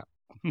like that.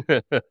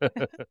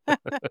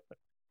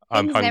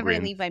 I'm Things hungry. Never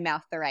leave my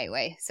mouth the right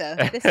way, so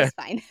this is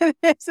fine.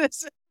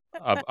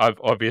 I've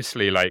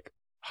obviously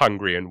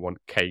hungry and want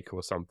cake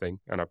or something,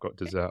 and I've got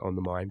dessert on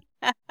the mind.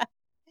 I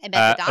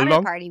bet the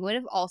Donner Party would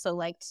have also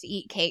liked to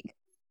eat cake.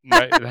 No,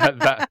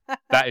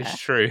 that is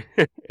true.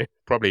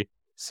 Probably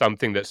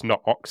something that's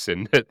not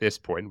oxen at this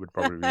point would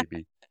probably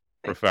be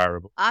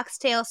preferable.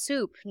 Oxtail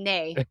soup,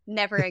 nay,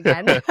 never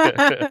again.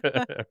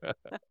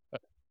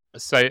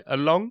 So,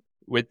 along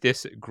with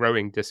this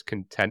growing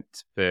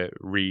discontent for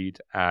Reed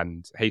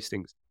and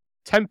Hastings,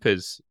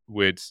 tempers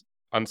would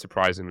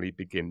unsurprisingly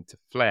begin to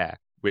flare,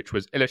 which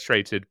was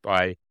illustrated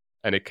by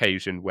an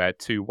occasion where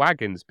 2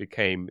 wagons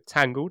became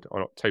tangled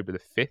on October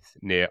the 5th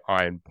near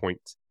Iron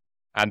Point.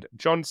 And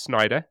John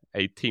Snyder,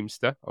 a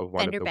teamster of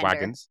one of the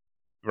wagons,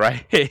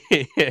 right?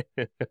 They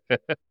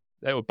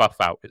will buff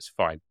out. It's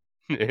fine.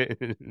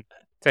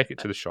 Take it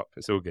to the shop.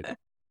 It's all good.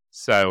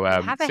 So,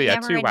 have a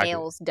hammer 2 and wagons.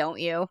 nails, don't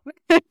you?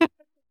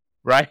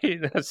 Right?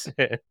 That's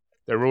it.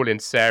 They're all in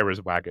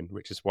Sarah's wagon,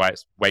 which is why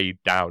it's weighed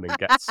down and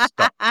gets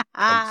stuck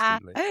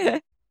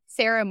constantly.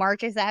 Sarah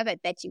marches up. I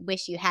bet you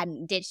wish you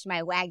hadn't ditched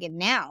my wagon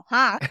now,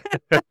 huh?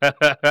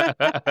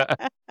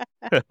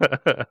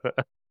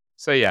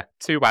 So,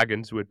 2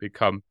 wagons would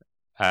become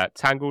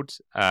tangled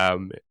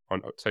on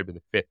October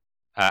the 5th.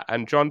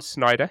 And John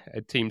Snyder,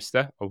 a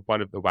teamster of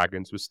one of the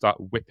wagons, would start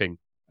whipping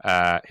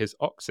his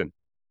oxen.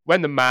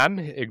 When the man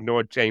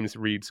ignored James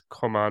Reed's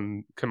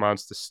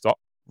commands to stop,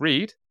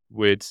 Reed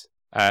would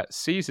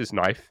seize his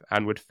knife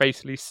and would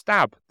fatally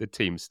stab the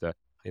teamster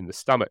in the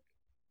stomach.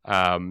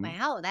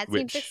 Wow, that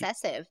seems Which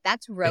excessive.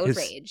 That's road is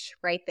rage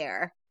right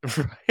there.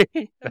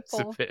 right. That's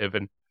a Full, bit of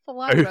an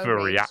full-on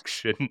road rage.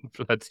 overreaction.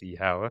 Bloody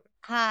hell.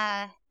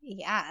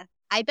 Yeah.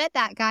 I bet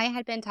that guy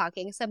had been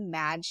talking some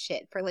mad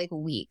shit for like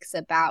weeks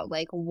about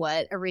like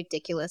what a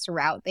ridiculous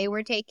route they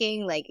were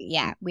taking. Like,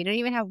 yeah, we don't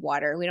even have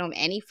water. We don't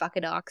have any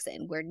fucking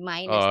oxen. We're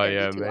minus Oh 32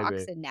 yeah, maybe.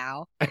 oxen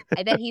now.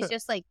 I bet he's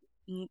just like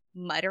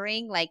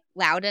muttering like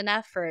loud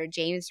enough for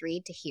James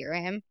Reed to hear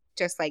him,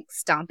 just like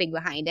stomping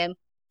behind him,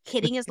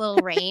 hitting his little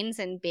reins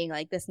and being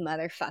like, this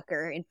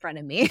motherfucker in front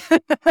of me.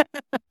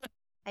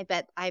 I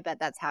bet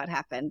that's how it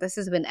happened. This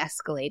has been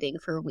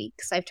escalating for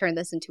weeks. I've turned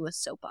this into a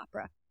soap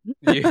opera.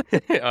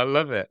 I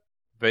love it.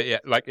 But yeah,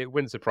 like it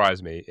wouldn't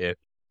surprise me if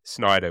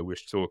Snyder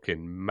was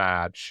talking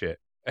mad shit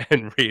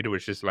and Reed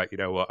was just like, you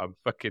know what, I'm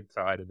fucking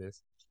tired of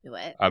this.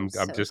 What? I'm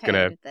so just tired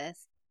gonna of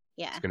this.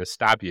 Yeah. just gonna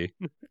stab you.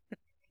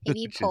 If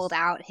he Which pulled is-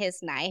 out his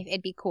knife,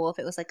 it'd be cool if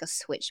it was like a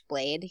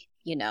switchblade.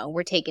 You know,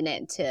 we're taking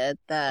it to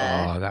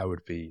the. Oh, that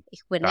would be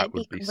that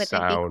would be Wouldn't it be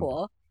sound.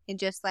 cool? And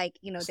just like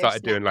they're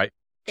Started doing like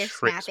they're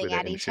tricks snapping with it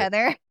at and each shit.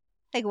 other,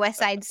 like West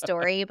Side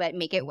Story, but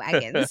make it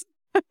wagons.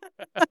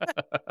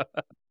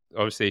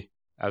 Obviously,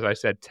 as I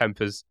said,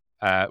 tempers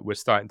were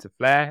starting to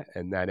flare,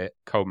 and then it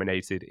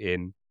culminated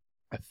in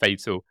a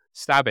fatal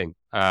stabbing.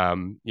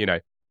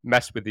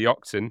 Mess with the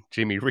oxen,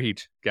 Jimmy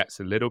Reed gets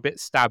a little bit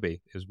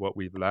stabby, is what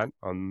we've learned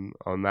on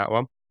that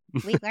one.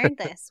 We learned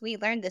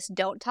this.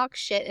 Don't talk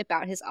shit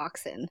about his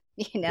oxen.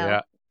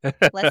 Yeah.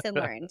 Lesson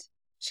learned.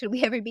 Should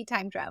we ever be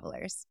time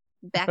travelers?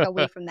 Back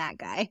away from that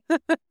guy.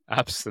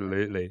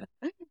 Absolutely.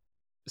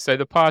 So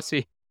the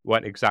party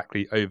weren't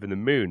exactly over the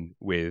moon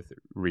with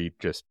Reed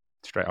just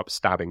straight up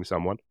stabbing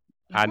someone.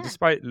 Yeah. And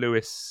despite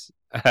Louis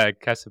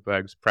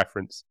Kesselberg's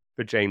preference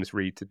for James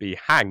Reed to be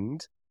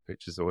hanged,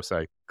 which is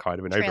also kind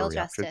of an Trail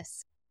overreaction,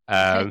 justice.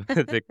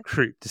 the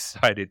group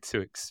decided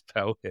to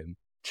expel him.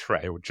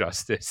 Trail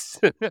justice.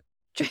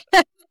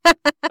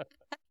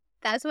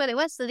 That's what it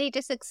was. So they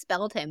just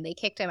expelled him. They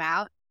kicked him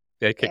out.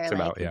 They kicked They're him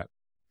like, out, yeah.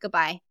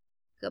 Goodbye.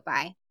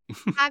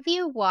 Have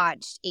you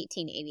watched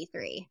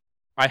 1883?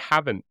 I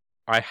haven't.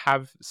 I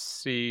have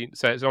seen.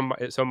 So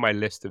it's on my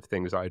list of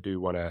things that I do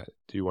want to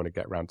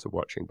get around to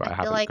watching, but I feel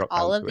haven't like got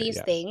all round of to it these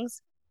yet.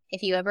 things,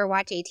 if you ever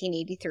watch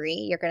 1883,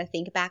 you're going to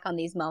think back on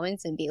these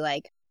moments and be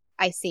like,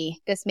 I see.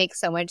 This makes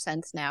so much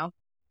sense now.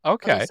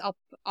 Okay.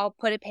 I'll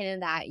put a pin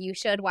in that. You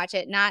should watch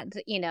it. Not,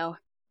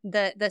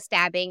 the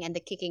stabbing and the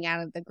kicking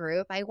out of the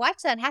group. I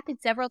watched that happen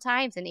several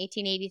times in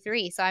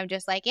 1883. So I'm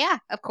just like, yeah,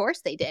 of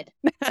course they did.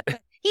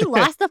 He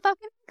lost the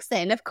fucking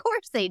accent. Of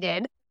course they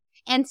did.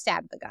 And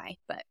stabbed the guy.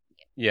 But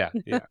Yeah.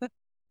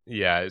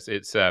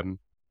 It's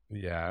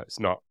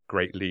not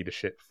great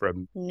leadership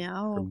from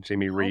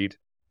Jimmy No. Reed.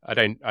 I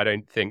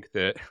don't think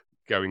that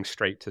going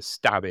straight to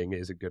stabbing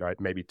is a good idea.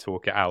 Maybe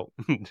talk it out.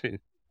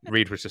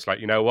 Reed was just like,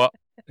 you know what?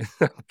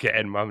 I'm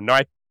getting my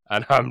knife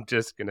and I'm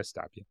just gonna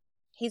stab you.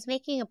 He's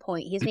making a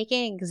point. He's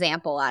making an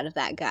example out of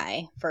that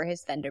guy for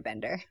his fender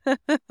bender.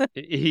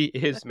 He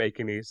is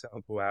making an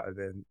example out of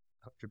him,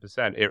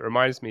 100%. It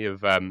reminds me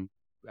of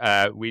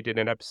we did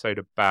an episode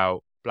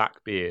about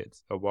Blackbeard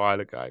a while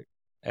ago,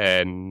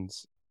 and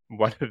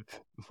one of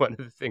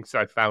the things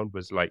I found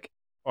was like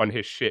on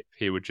his ship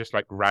he would just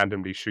like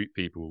randomly shoot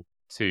people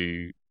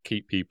to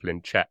keep people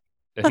in check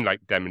and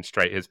like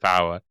demonstrate his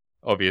power.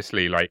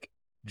 Obviously, like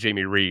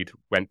Jimmy Reed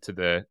went to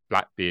the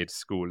Blackbeard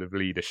School of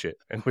Leadership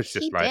and was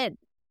just He like, did.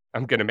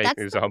 I'm going to make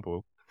an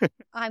example.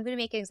 I'm going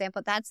to make an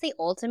example. That's the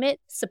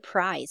ultimate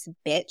surprise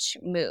bitch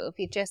move.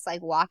 You just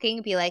like walking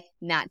and be like,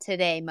 not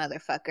today,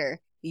 motherfucker.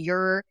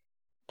 You're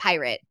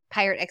pirate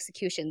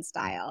execution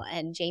style.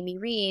 And Jamie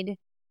Reed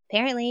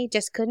apparently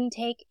just couldn't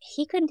take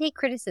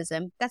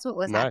criticism. That's what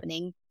was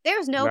happening.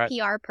 There's no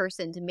PR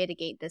person to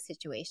mitigate the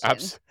situation.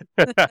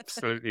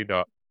 Absolutely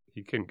not.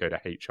 He couldn't go to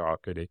HR,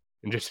 could he?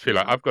 And just be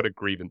like, I've got a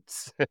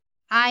grievance.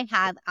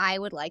 I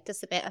would like to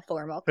submit a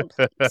formal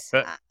complaint.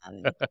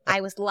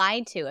 I was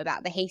lied to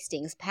about the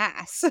Hastings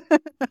Pass.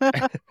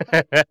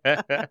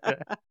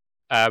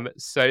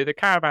 So the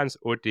caravan's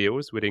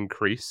ordeals would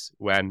increase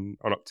when,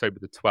 on October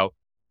the 12th,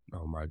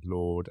 oh my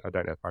lord, I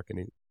don't know if I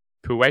can...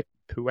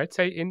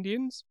 Puete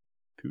Indians?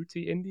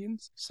 Puti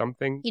Indians?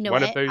 Something? You know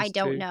one what? of those I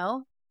don't two?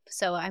 know.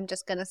 So I'm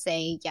just going to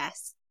say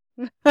yes.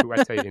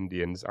 Puete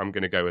Indians. I'm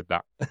going to go with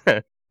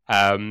that.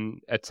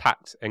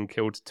 Attacked and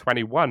killed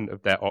 21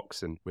 of their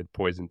oxen with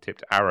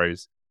poison-tipped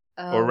arrows.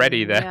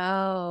 Already there.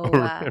 No.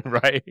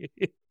 Right?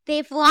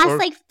 They've lost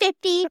like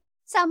 50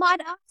 some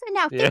odd oxen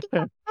now. 50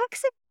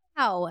 oxen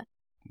now.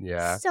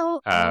 Yeah.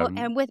 So,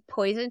 and with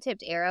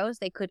poison-tipped arrows,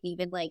 they couldn't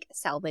even like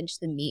salvage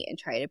the meat and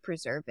try to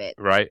preserve it.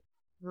 Right.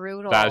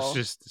 Brutal. That's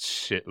just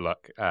shit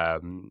luck.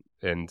 And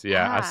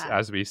yeah,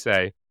 as we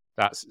say,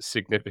 that's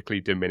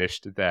significantly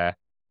diminished their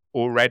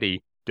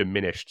already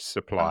diminished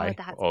supply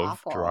of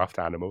awful. draft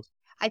animals.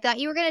 I thought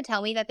you were going to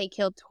tell me that they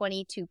killed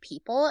 22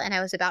 people, and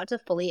I was about to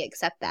fully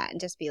accept that and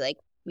just be like,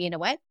 you know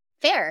what?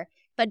 Fair.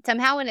 But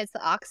somehow when it's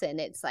the oxen,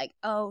 it's like,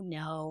 oh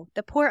no,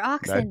 the poor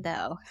oxen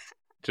though.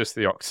 Just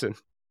the oxen.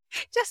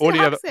 Just All the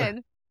the other,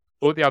 oxen.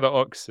 all the other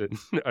oxen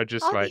are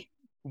just All like, the-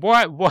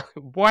 why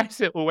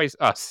is it always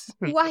us?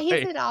 Why is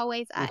Like, it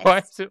always why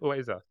us? is it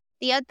always us?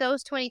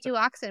 Those 22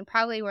 oxen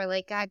probably were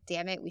like, God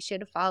damn it, we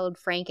should have followed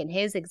Frank and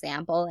his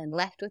example and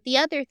left with the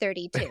other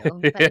 32.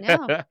 But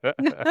no.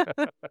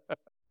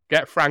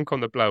 Get Frank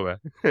on the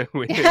blower.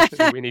 we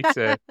need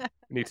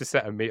to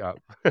set a meet up.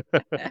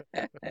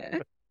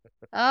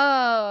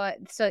 Oh,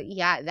 so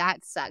yeah,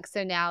 that sucks.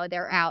 So now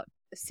they're out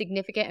a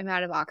significant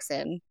amount of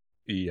oxen.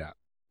 Yeah.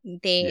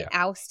 They Yeah.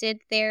 ousted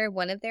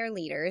one of their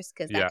leaders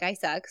because that guy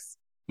sucks.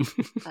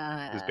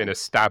 There's been a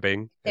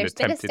stabbing, an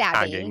attempted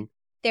hanging.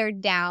 They're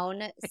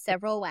down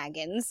several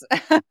wagons.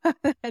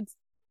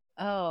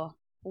 What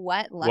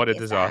luck What a is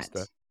disaster.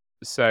 that?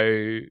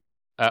 So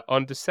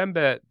on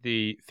December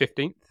the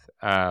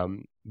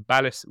 15th,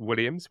 Ballis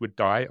Williams would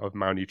die of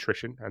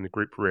malnutrition, and the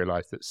group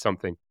realized that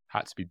something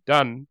had to be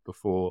done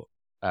before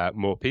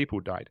more people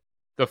died.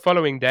 The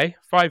following day,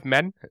 5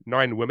 men,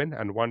 9 women,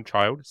 and 1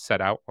 child set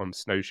out on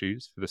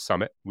snowshoes for the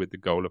summit with the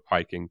goal of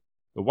hiking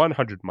the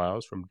 100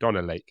 miles from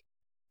Donner Lake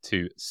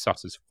to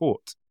Sutter's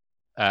Fort.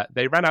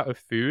 They ran out of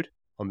food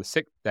on the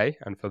 6th day,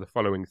 and for the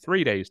following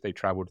 3 days they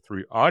travelled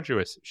through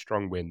arduous,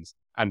 strong winds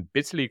and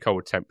bitterly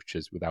cold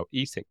temperatures without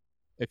eating.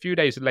 A few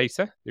days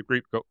later, the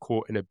group got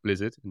caught in a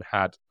blizzard and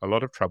had a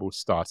lot of trouble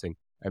starting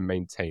and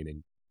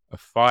maintaining a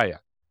fire.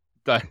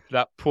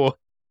 That poor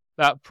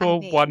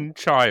one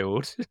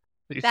child.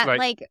 He's that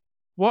like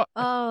what?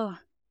 Oh,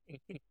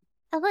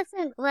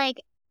 listen,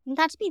 like,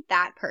 not to be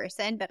that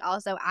person, but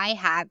also I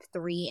have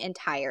 3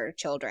 entire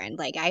children.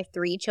 Like, I have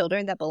 3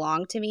 children that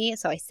belong to me,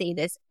 so I say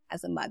this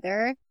as a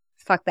mother.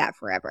 Fuck that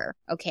forever,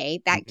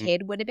 okay? That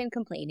kid would have been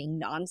complaining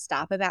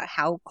nonstop about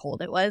how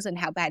cold it was and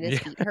how bad his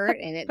feet hurt,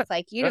 and it's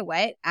like, you know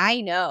what?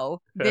 I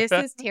know. This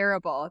is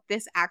terrible.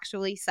 This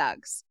actually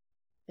sucks.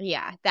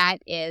 Yeah, that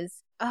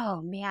is,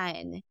 oh,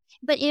 man.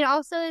 But it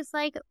also is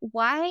like,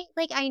 why?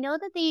 Like, I know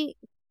that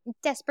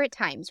desperate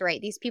times, right?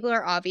 These people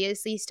are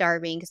obviously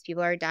starving because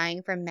people are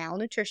dying from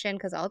malnutrition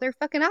because all their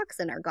fucking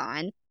oxen are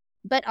gone.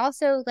 But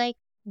also, like,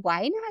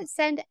 why not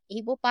send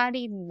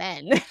able-bodied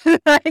men?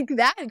 Like,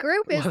 that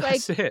group is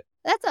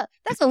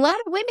that's a lot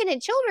of women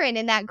and children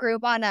in that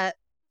group on a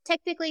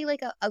technically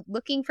like a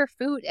looking for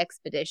food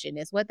expedition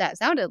is what that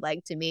sounded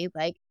like to me.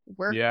 Like,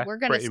 we're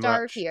gonna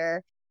starve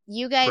here.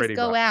 You guys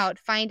go out,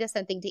 find us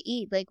something to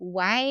eat. Like,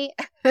 why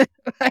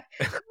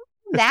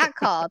that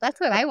call?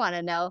 That's what I want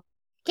to know.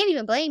 Can't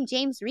even blame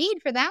James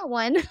Reed for that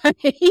one.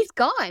 He's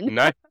gone.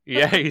 No,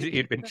 yeah,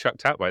 he'd been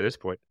chucked out by this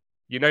point.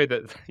 You know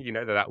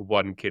that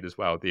one kid as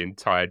well. The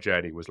entire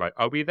journey was like,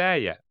 "Are we there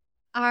yet?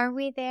 Are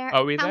we there?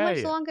 Are we How there much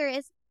yet? longer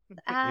is?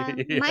 Yeah.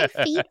 My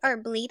feet are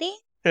bleeding,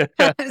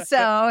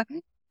 so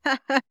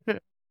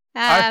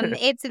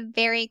it's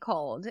very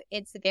cold.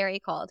 It's very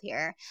cold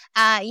here.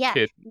 Yeah,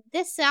 Kid.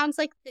 This sounds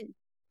like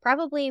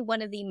probably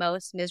one of the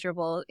most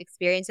miserable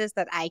experiences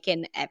that I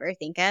can ever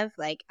think of.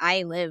 Like,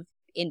 I live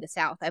in the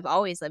South. I've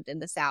always lived in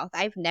the South.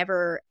 I've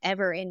never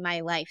ever in my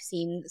life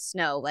seen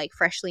snow, like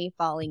freshly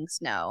falling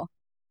snow.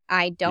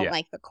 I don't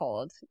like the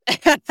cold.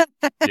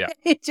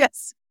 It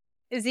just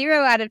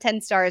 0 out of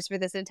 10 stars for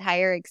this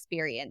entire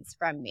experience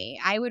from me.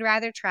 I would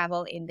rather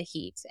travel in the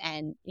heat,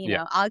 and you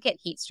know, I'll get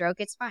heat stroke.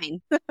 It's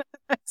fine.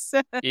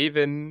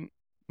 Even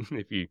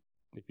if you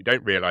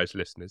don't realize,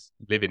 listeners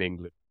live in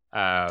England.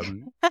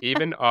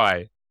 Even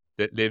I,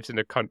 that lives in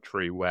a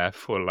country where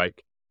for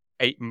like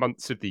 8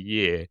 months of the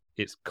year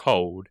it's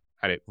cold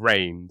and it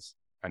rains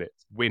and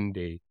it's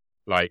windy.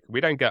 Like, we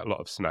don't get a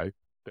lot of snow,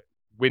 but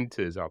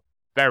winters are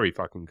very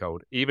fucking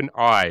cold. Even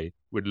I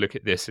would look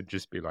at this and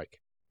just be like,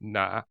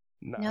 nah,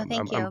 no,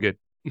 thank you. I'm good.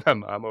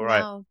 I'm all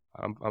right. No.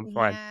 I'm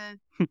fine.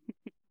 Yeah.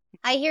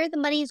 I hear the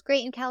money is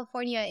great in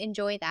California.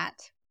 Enjoy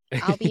that.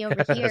 I'll be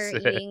over here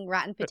eating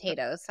rotten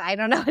potatoes. I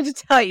don't know what to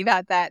tell you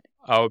about that.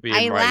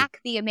 I lack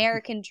the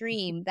American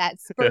dream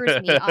that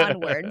spurs me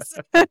onwards.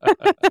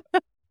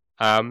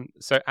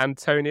 So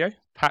Antonio,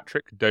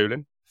 Patrick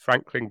Dolan,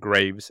 Franklin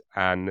Graves,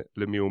 and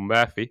Lemuel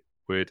Murphy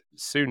would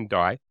soon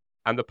die,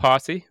 and the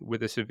party,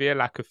 with a severe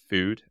lack of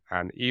food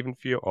and even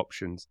fewer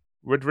options,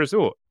 would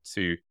resort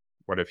to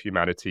one of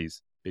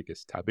humanity's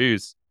biggest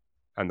taboos,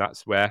 and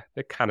that's where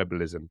the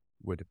cannibalism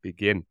would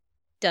begin.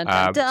 Dun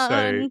dun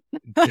dun.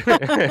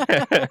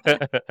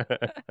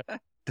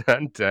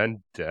 Dun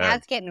dun dun. Now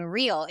it's getting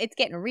real. It's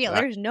getting real.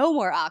 There's no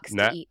more ox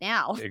to eat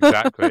now.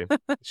 Exactly.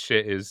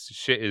 Shit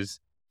is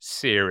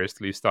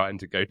seriously starting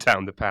to go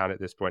down the pan at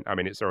this point. I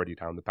mean, it's already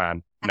down the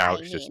pan. Now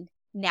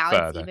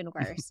it's even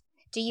worse.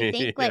 Do you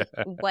think, like,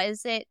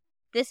 was it...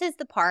 This is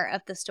the part of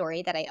the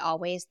story that I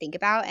always think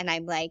about, and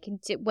I'm like,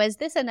 was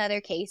this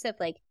another case of,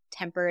 like,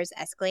 tempers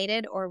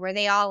escalated, or were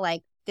they all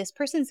like, this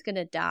person's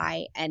gonna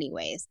die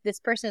anyways.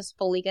 This person is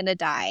fully gonna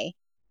die.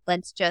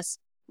 Let's just,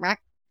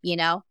 you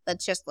know,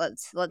 let's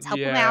help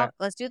them out.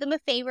 Let's do them a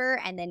favor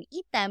and then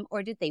eat them.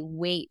 Or did they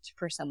wait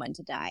for someone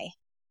to die?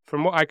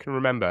 From what I can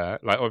remember,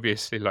 like,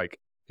 obviously, like,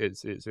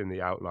 it's in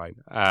the outline.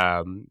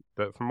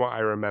 But from what I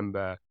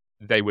remember,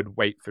 they would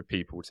wait for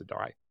people to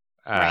die.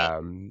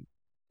 Right.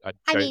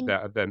 I mean,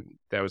 then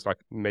there was like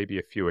maybe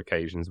a few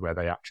occasions where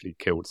they actually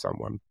killed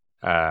someone,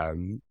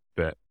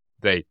 but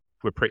they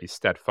were pretty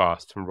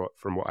steadfast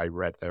from what I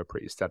read. They were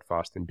pretty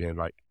steadfast in being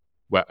like,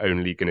 we're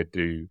only gonna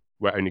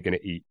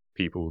eat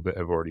people that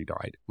have already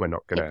died. We're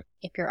not gonna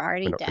if you're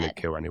already we're not dead. gonna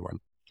kill anyone.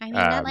 I mean,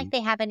 not like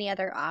they have any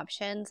other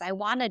options. I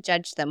want to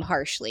judge them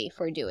harshly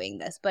for doing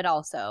this, but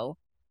also,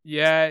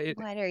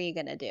 what are you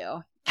gonna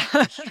do?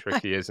 It's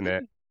tricky, isn't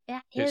it?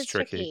 Yeah, it's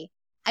tricky.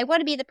 I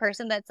want to be the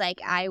person that's like,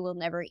 I will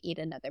never eat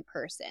another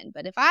person.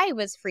 But if I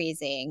was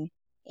freezing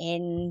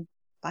in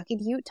fucking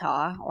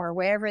Utah or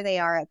wherever they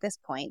are at this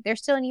point, they're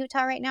still in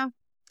Utah right now?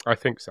 I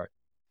think so.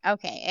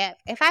 Okay,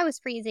 if I was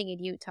freezing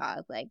in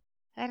Utah, like,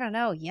 I don't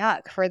know,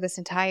 yuck for this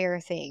entire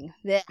thing.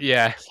 Blech,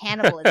 yeah.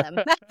 Cannibalism.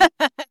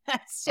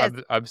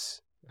 I'm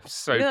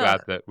so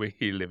glad that we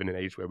live in an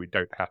age where we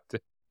don't have to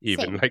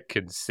even like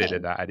consider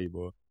that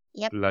anymore.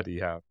 Yep. Bloody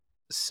hell.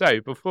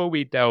 So before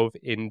we delve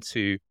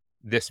into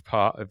this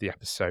part of the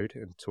episode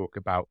and talk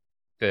about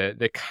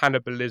the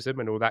cannibalism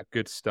and all that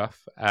good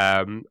stuff,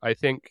 I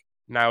think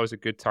now is a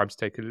good time to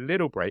take a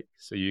little break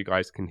so you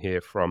guys can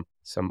hear from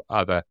some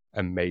other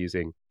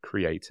amazing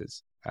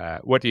creators.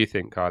 What do you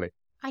think, Carly?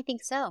 I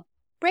think so.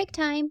 Break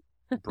time.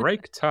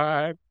 Break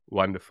time.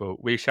 Wonderful.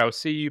 We shall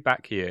see you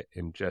back here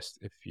in just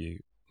a few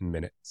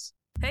minutes.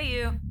 Hey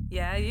you.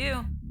 Yeah,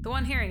 you. The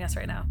one hearing us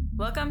right now.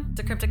 Welcome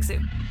to Cryptic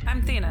Soup.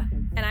 I'm Thena.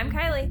 And I'm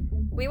Kylie.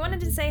 We wanted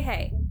to say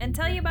hey and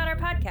tell you about our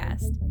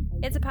podcast.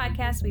 It's a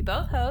podcast we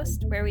both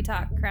host where we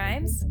talk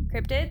crimes,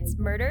 cryptids,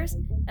 murders,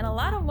 and a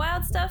lot of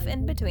wild stuff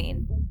in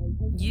between.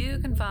 You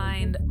can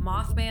find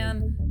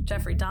Mothman,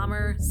 Jeffrey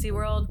Dahmer,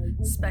 SeaWorld,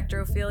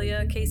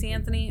 Spectrophilia, Casey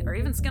Anthony, or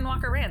even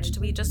Skinwalker Ranch to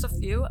be just a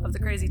few of the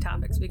crazy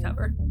topics we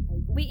cover.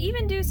 We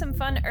even do some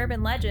fun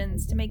urban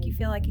legends to make you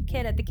feel like a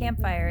kid at the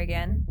campfire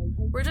again.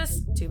 We're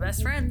just two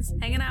best friends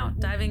hanging out,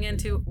 diving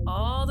into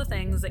all the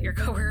things that your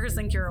coworkers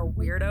think you're a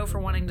weirdo for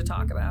wanting to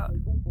talk about.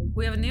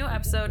 We have a new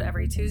episode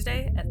every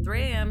Tuesday at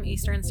 3 a.m.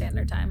 Eastern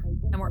Standard Time,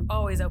 and we're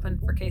always open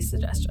for case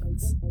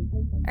suggestions.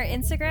 Our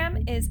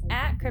Instagram is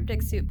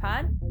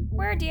 @CrypticSouppod,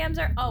 where our DMs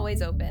are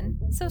always open,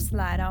 so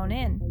slide on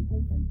in.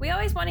 We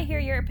always want to hear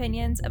your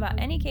opinions about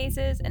any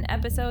cases and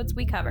episodes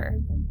we cover.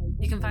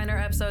 You can find our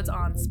episodes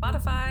on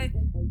Spotify,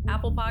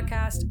 Apple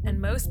Podcast,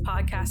 and most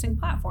podcasting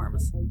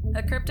platforms.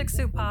 At Cryptic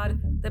Soup Pod,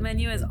 the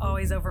menu is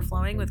always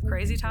overflowing with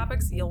crazy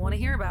topics you'll want to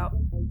hear about.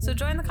 So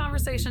join the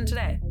conversation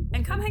today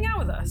and come hang out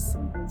with us.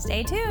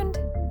 Stay tuned.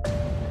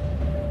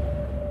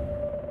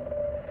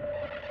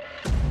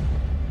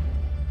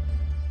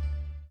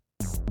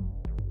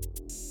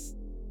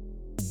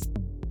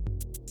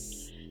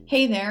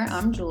 Hey there,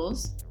 I'm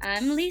Jules.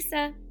 I'm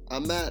Lisa.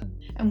 I'm Matt.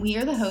 And we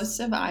are the hosts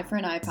of Eye for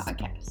an Eye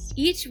podcast.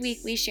 Each week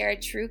we share a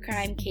true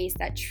crime case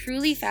that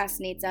truly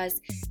fascinates us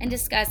and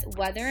discuss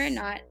whether or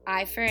not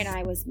eye for an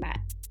eye was met.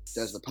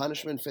 Does the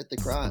punishment fit the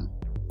crime?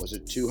 Was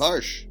it too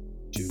harsh?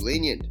 Too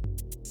lenient?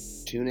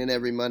 Tune in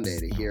every Monday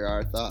to hear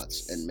our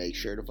thoughts and make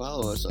sure to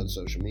follow us on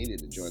social media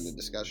to join the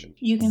discussion.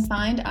 You can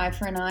find Eye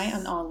for an Eye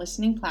on all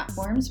listening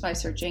platforms by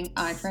searching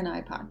Eye for an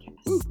Eye podcast.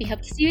 Woo. We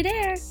hope to see you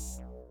there.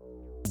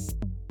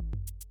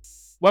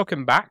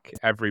 Welcome back,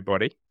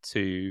 everybody,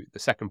 to the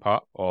second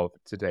part of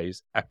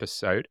today's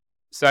episode.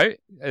 So,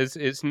 as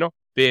it's not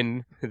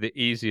been the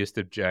easiest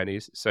of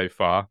journeys so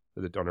far for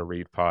the Donna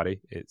Reed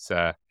party, it's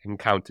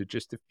encountered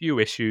just a few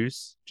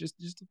issues, just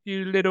a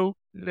few little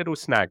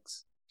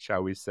snags,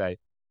 shall we say.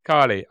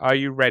 Carly, are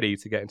you ready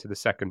to get into the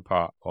second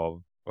part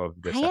of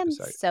this episode? I am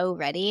so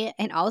ready.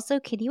 And also,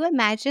 can you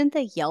imagine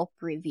the Yelp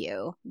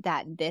review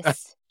that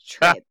this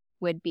trip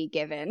would be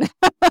given?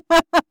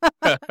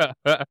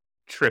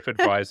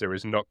 TripAdvisor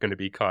is not going to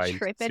be kind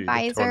to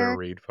the Donna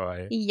Reed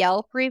party.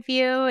 Yelp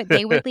review,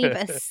 they would leave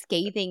a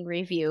scathing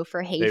review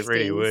for Hastings,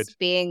 really would.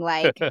 Being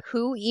like,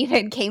 who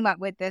even came up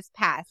with this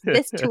pass?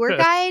 This tour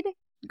guide?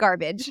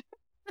 Garbage.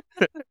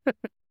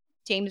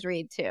 James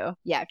Reed, too.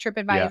 Yeah,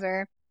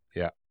 TripAdvisor.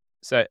 Yeah.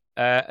 So,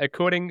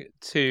 according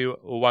to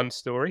one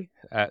story,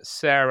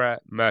 Sarah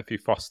Murphy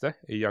Foster,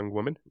 a young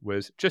woman,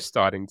 was just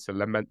starting to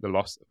lament the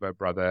loss of her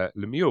brother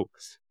Lemuel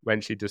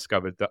when she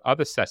discovered that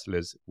other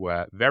settlers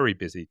were very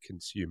busy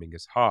consuming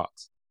his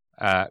heart.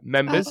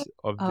 Members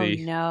of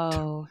the...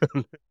 Oh,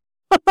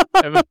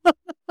 no.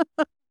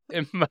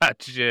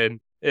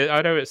 Imagine.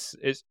 I know it's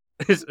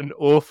an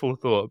awful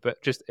thought,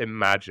 but just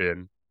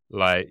imagine,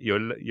 like,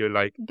 you're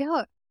like...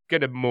 No.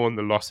 Going to mourn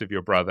the loss of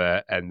your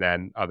brother, and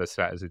then other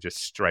settlers are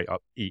just straight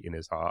up eating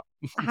his heart.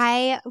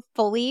 I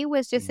fully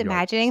was just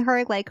imagining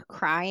her like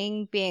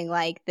crying, being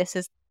like, this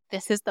is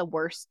the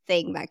worst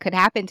thing that could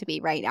happen to me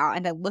right now,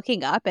 and then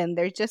looking up and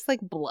there's just like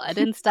blood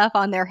and stuff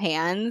on their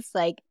hands.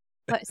 Like,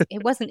 but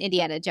it wasn't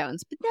Indiana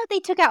Jones, but no, they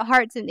took out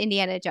hearts in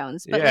Indiana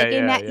Jones, but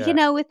you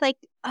know, with like,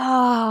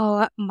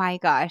 oh my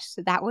gosh,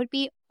 that would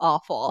be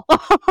awful.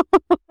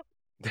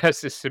 There's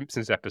this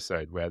Simpsons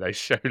episode where they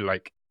show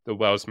like the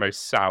world's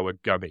most sour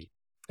gummy,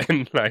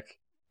 and like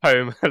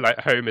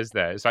Homer's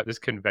there. It's like this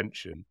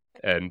convention,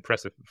 and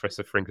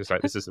Professor Frink is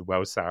like, this is the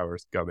world's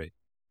sourest gummy,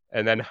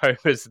 and then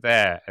Homer's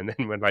there, and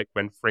then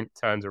when Frink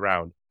turns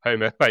around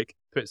Homer like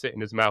puts it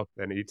in his mouth,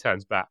 then he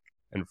turns back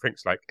and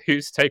Frank's like,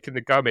 who's taking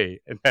the gummy?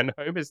 And then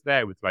Homer's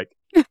there with like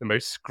the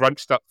most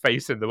scrunched up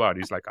face in the world.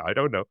 He's like, I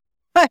don't know.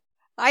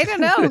 I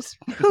don't know. This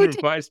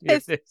reminds me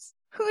of this.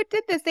 Who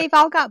did this? They've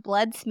all got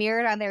blood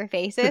smeared on their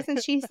faces.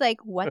 And she's like,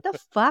 what the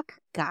fuck,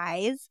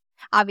 guys?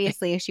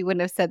 Obviously, if she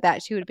wouldn't have said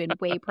that, she would have been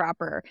way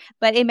proper.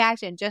 But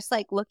imagine just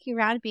like looking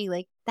around and being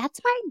like, that's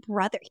my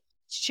brother. He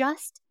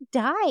just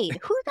died.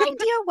 Whose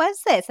idea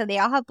was this? And they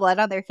all have blood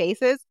on their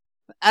faces.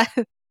 I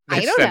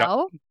don't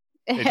know.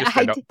 They just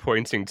end up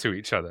pointing to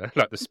each other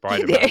like the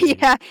Spider-Man.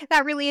 Yeah,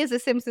 that really is a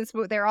Simpsons.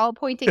 They're all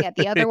pointing at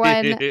the other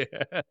one.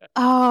 Yeah.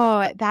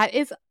 Oh, that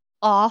is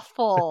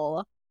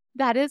awful.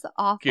 That is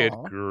awful. Good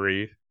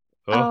grief.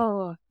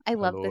 Oh, I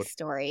love this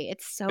story.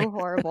 It's so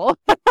horrible.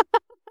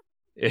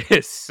 It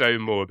is so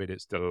morbid.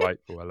 It's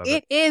delightful. I love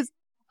it. It is.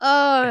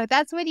 Oh,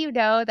 that's when you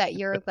know that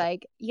you're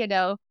like,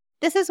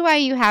 this is why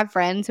you have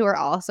friends who are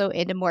also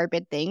into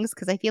morbid things.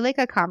 Because I feel like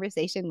a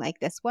conversation like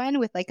this one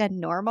with like a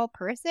normal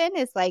person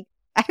is like,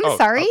 I'm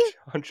sorry,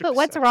 100%. But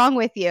what's wrong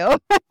with you?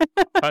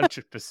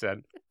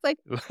 100%. Like,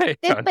 but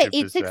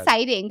it's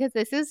exciting because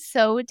this is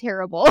so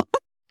terrible.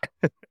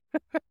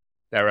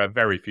 There are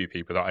very few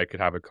people that I could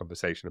have a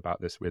conversation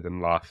about this with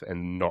and laugh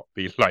and not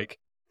be like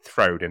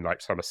thrown in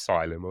like some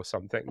asylum or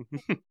something.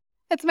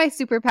 That's my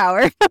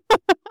superpower.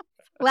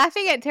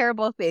 Laughing at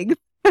terrible things.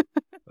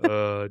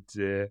 Oh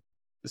dear.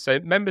 So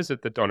members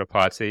of the Donner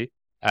Party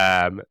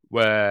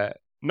were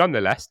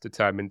nonetheless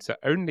determined to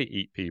only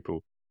eat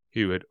people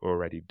who had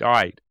already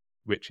died,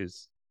 which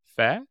is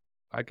fair,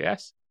 I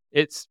guess.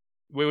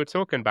 We were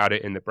talking about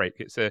it in the break.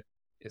 It's a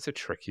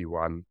tricky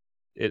one.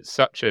 It's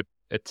such a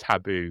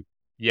taboo.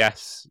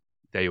 Yes,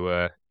 they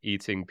were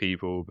eating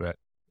people, but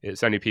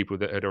it's only people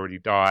that had already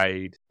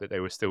died, but they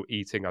were still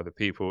eating other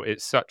people.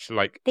 It's such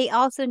like... They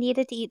also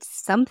needed to eat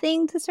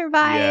something to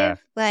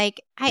survive.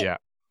 Yeah.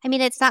 I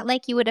mean, it's not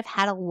like you would have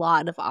had a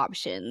lot of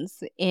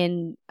options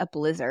in a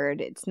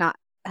blizzard. It's not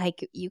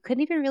like you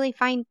couldn't even really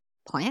find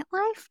plant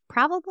life,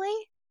 probably.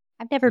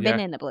 I've never been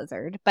in a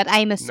blizzard, but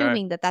I'm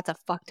assuming that that's a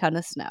fuck ton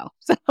of snow.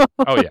 So.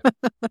 Oh, yeah.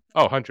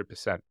 Oh,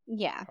 100%.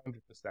 Yeah.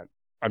 100%.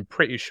 I'm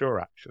pretty sure,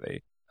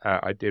 actually,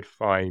 I did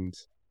find...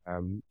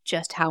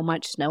 just how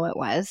much snow it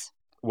was.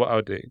 What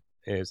I'll do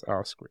is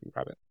I'll screen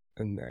grab it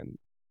and then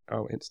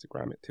I'll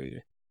Instagram it to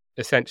you.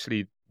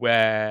 Essentially,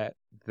 where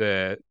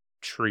the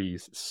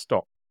trees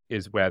stop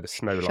is where the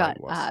snow line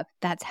was. Shut up.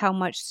 That's how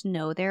much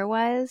snow there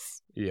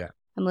was? Yeah.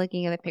 I'm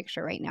looking at the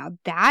picture right now.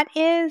 That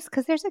is,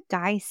 because there's a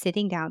guy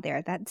sitting down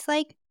there. That's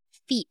like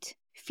feet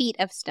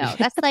of snow.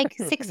 That's like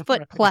 6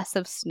 foot plus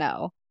of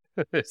snow.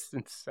 It's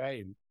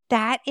insane.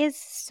 That is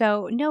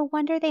so... No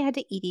wonder they had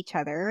to eat each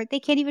other. They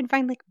can't even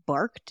find like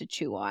bark to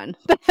chew on.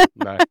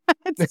 No.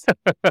 It's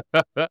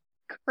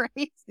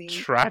crazy.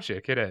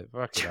 Tragic, isn't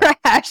it?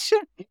 Trash.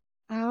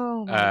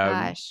 Oh my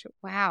gosh.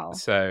 Wow.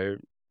 So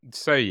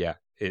yeah,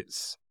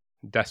 it's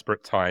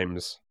desperate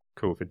times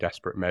call for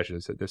desperate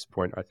measures at this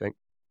point, I think.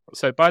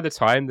 So by the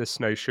time the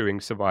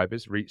snowshoeing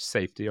survivors reached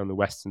safety on the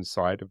western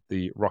side of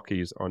the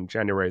Rockies on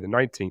January the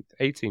 19th,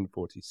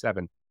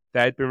 1847,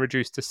 they had been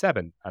reduced to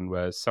 7 and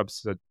were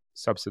subsidating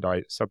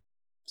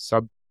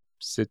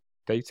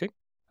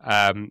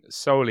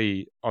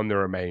solely on the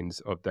remains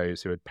of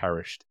those who had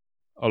perished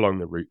along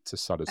the route to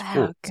Sutter's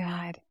Fort. Oh,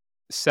 God.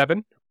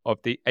 7 of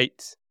the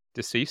 8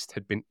 deceased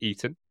had been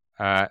eaten.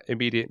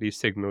 Immediately,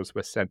 signals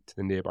were sent to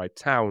the nearby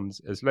towns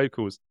as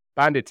locals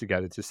banded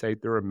together to save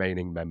the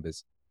remaining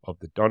members of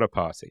the Donner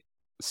Party.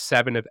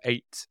 7 of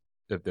 8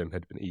 of them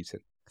had been eaten.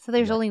 So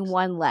there's only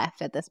one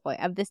left at this point.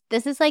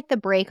 This is like the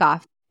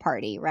break-off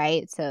party,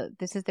 right? So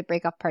this is the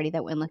break-off party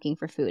that went looking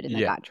for food and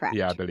then got trapped.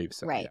 Yeah, I believe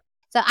so. Right. Yeah.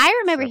 So I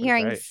remember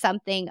hearing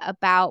something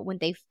about when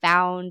they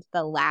found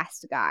the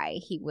last guy,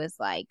 he was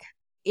like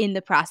in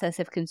the process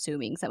of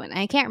consuming someone.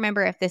 I can't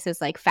remember if this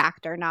is like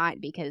fact or not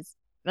because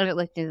I haven't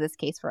looked into this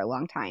case for a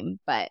long time,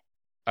 but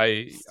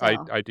I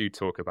do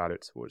talk about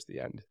it towards the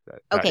end.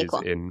 Okay,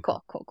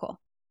 cool. Cool.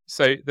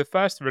 So the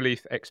first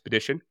relief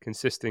expedition,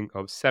 consisting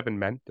of 7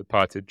 men,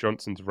 departed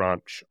Johnson's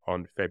ranch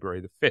on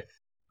February the 5th.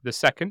 The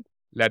second,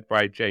 led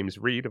by James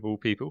Reed of all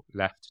people,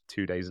 left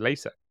 2 days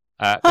later.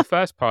 The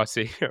first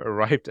party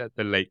arrived at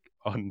the lake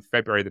on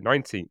February the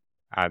 19th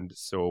and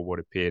saw what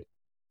appeared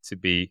to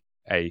be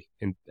a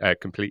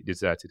complete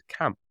deserted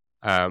camp.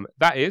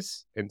 That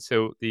is,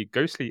 until the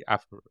ghostly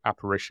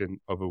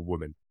apparition of a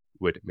woman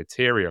would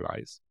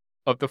materialize.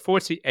 Of the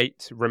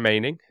 48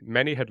 remaining,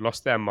 many had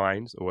lost their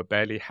minds or were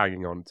barely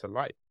hanging on to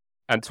life,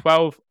 and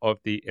 12 of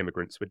the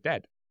immigrants were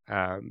dead.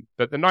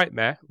 But the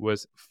nightmare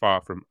was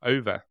far from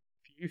over.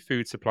 Few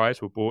food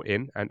supplies were brought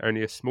in, and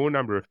only a small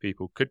number of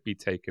people could be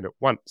taken at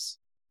once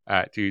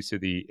due to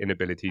the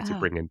inability to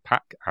bring in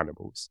pack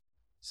animals.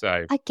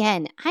 So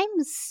again,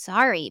 I'm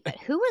sorry, but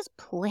who was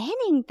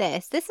planning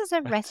this? This is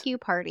a rescue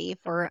party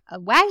for a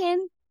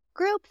wagon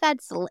group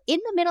that's in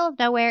the middle of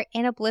nowhere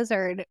in a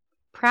blizzard.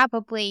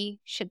 Probably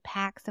should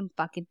pack some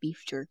fucking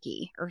beef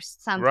jerky or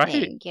something,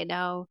 right. You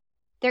know?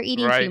 They're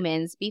eating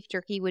humans. Beef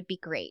jerky would be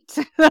great.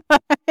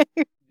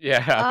 Yeah, I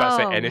was about to Oh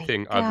say my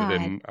anything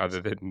God.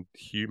 other than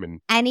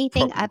human.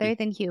 Anything Probably other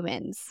than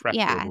humans.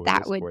 Yeah, preferable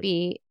at this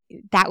point.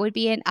 that would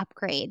be an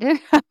upgrade.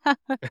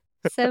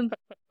 Some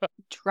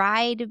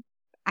dried,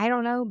 I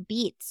don't know,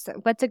 beets.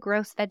 What's a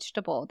gross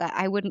vegetable that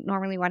I wouldn't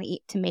normally want to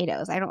eat?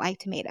 Tomatoes. I don't like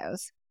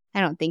tomatoes.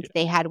 I don't think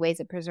they had ways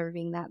of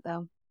preserving that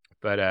though.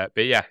 But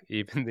yeah,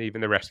 even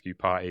the rescue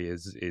party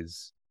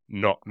is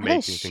not What a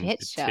making things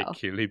shit show.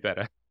 particularly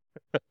better.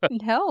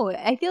 No,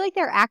 I feel like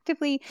they're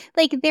actively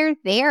like they're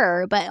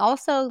there, but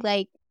also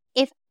like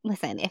if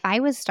I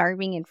was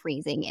starving and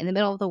freezing in the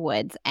middle of the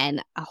woods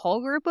and a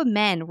whole group of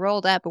men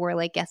rolled up and were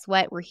like, "Guess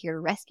what? We're here to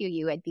rescue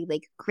you." I'd be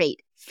like,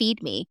 "Great,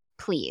 feed me,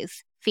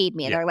 please, feed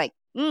me." And Yeah. they're like,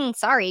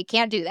 "Sorry,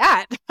 can't do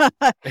that.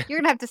 You're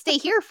gonna have to stay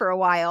here for a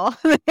while."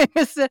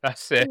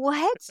 That's it.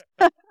 What?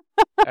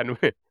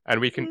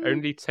 And we can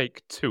only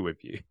take 2 of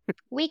you.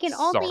 We can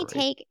only Sorry.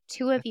 take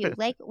 2 of you.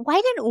 Like,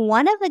 why didn't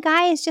one of the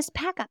guys just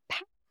pack a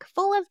pack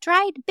full of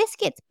dried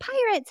biscuits?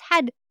 Pirates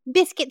had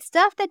biscuit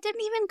stuff that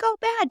didn't even go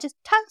bad. Just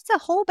toss a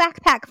whole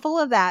backpack full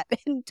of that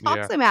and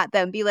toss them at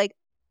them. Be like,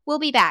 we'll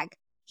be back.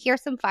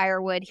 Here's some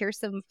firewood. Here's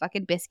some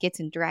fucking biscuits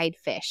and dried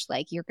fish.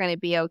 Like, you're going to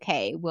be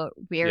okay. We're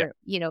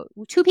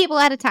 2 people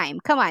at a time.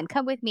 Come on,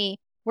 come with me.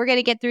 We're going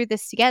to get through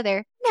this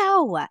together.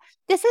 No,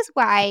 this is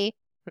why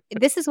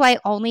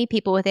only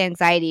people with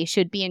anxiety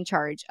should be in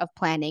charge of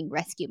planning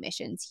rescue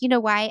missions. You know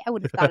why? I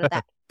would have thought of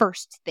that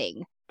first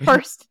thing.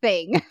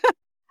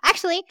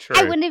 Actually, True.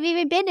 I wouldn't have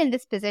even been in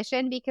this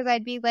position because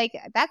I'd be like,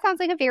 that sounds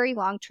like a very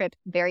long trip,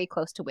 very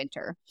close to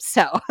winter.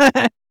 So,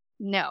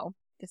 no.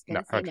 Just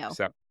going to say no.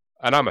 100%.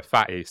 And I'm a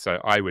fatty, so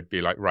I would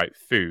be like, right,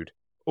 food.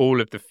 All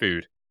of the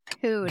food.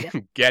 Food.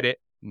 Get it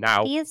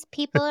now. These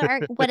people are,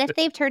 what if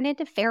they've turned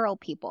into feral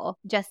people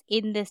just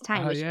in this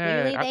time, which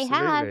clearly they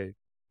have.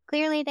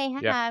 Clearly they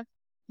have. Yeah.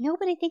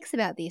 Nobody thinks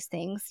about these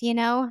things, you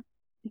know?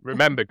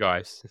 Remember,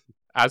 guys,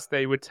 as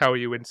they would tell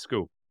you in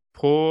school,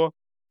 poor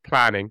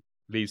planning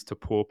leads to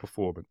poor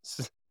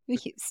performance.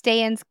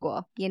 Stay in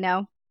school, you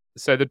know?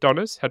 So the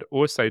Donners had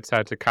also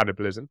turned to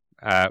cannibalism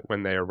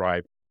when they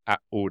arrived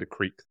at Alder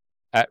Creek.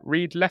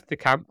 Reed left the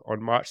camp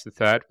on March the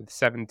 3rd with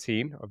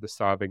 17 of the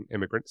starving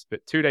immigrants,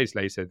 but 2 days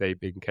later they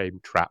became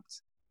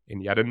trapped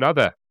in yet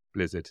another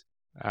blizzard.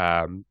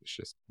 It's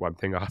just one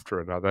thing after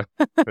another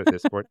at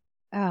this point.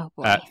 Oh,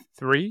 boy.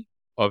 3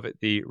 of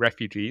the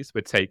refugees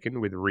were taken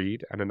with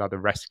Reed and another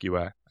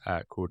rescuer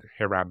called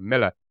Hiram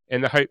Miller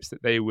in the hopes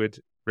that they would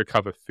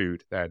recover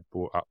food they had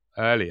brought up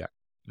earlier.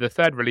 The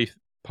 3rd relief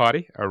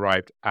party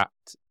arrived at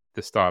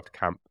the starved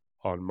camp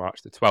on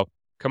March the 12th,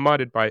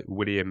 commanded by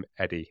William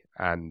Eddy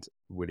and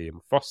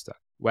William Foster,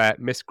 where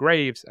Miss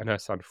Graves and her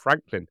son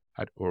Franklin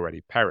had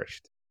already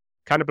perished.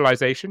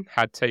 Cannibalization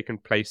had taken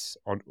place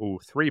on all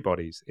 3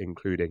 bodies,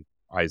 including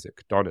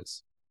Isaac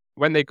Donner's.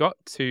 When they got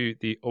to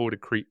the Alder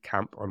Creek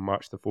camp on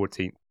March the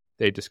 14th,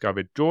 they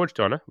discovered George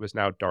Donner was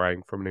now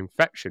dying from an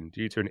infection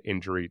due to an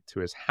injury to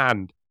his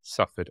hand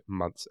suffered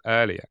months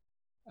earlier.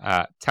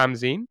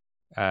 Tamzine,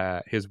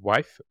 his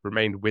wife,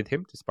 remained with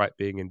him despite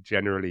being in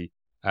generally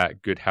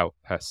good health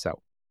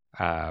herself,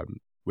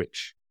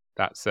 which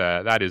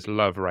that is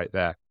love right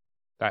there.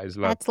 That is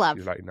love. That's love.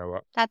 She's like, you know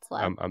what? That's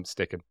love. I'm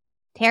sticking.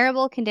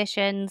 Terrible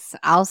conditions.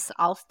 I'll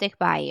stick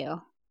by you.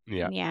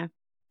 Yeah.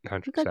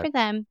 100%. Good for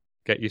them.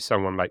 Get you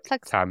someone like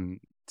Sucks.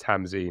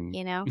 Tamzine.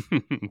 You know,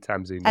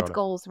 Tamzine. that's Donner.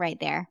 goals right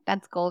there.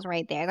 That's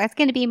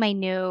gonna be my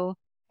new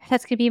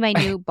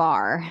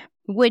bar.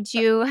 Would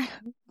you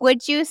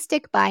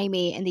stick by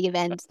me in the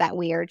event that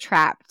we are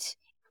trapped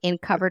in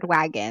covered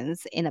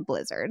wagons in a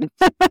blizzard?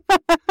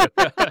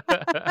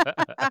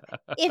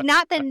 If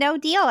not, then no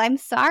deal. I'm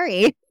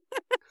sorry.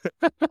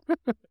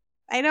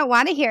 I don't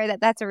want to hear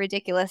that that's a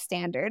ridiculous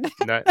standard.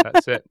 No,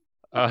 that's it.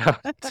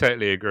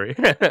 Totally agree.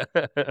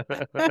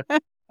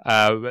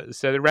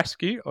 So the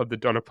rescue of the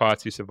Donner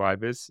Party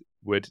survivors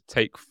would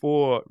take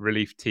 4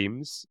 relief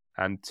teams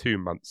and 2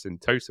 months in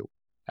total.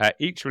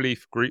 Each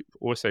relief group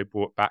also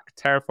brought back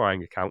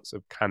terrifying accounts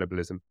of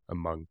cannibalism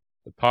among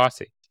the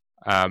party.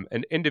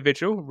 An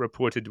individual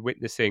reported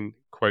witnessing,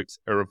 quote,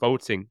 a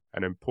revolting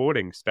and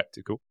appalling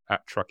spectacle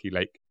at Truckee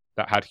Lake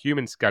that had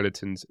human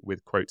skeletons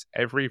with, quote,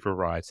 every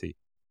variety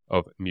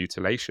of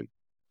mutilation.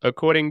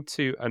 According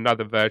to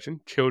another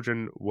version,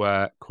 children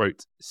were,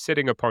 quote,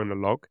 sitting upon a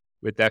log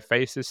with their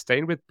faces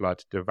stained with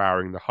blood,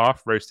 devouring the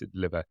half-roasted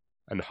liver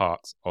and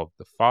heart of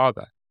the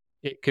father.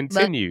 It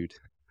continued,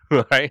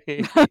 right?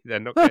 They're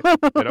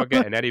not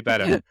getting any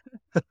better.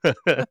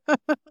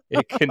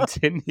 It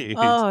continued.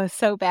 Oh,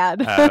 so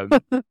bad.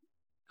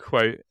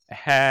 Quote,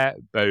 hair,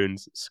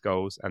 bones,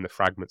 skulls, and the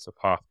fragments of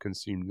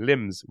half-consumed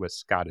limbs were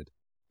scattered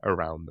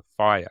around the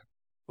fire.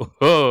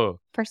 Oh,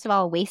 First of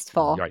all,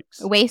 wasteful.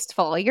 yikes.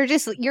 Wasteful. You're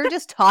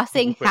just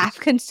tossing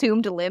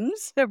half-consumed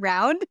limbs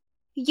around.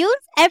 Use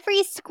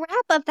every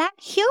scrap of that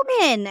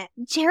human,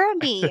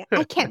 Jeremy.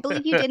 I can't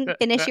believe you didn't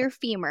finish your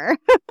femur.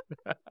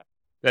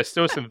 There's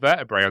still some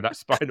vertebrae on that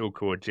spinal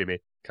cord, Jimmy.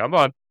 Come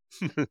on.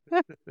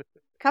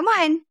 Come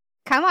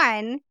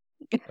on.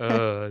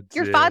 Oh,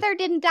 Your dear. father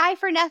didn't die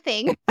for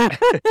nothing.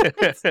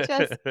 It's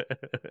just,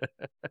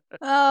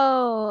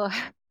 oh,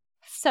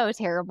 so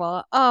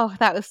terrible. Oh,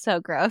 that was so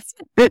gross.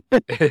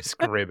 It's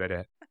grim, isn't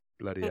it?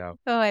 Bloody hell.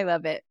 Oh, I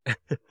love it.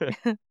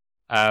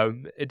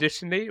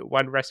 Additionally,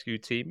 one rescue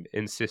team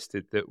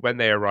insisted that when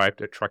they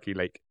arrived at Truckee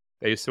Lake,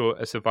 they saw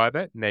a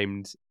survivor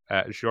named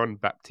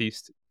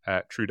Jean-Baptiste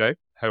Trudeau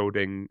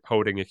holding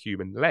a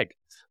human leg.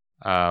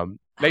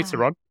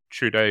 Later on,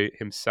 Trudeau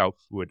himself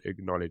would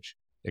acknowledge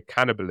the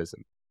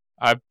cannibalism.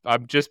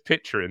 I'm just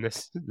picturing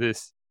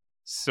this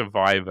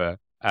survivor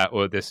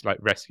or this like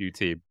rescue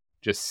team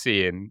just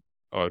seeing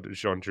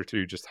Jean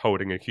Trudeau just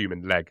holding a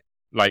human leg,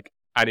 like,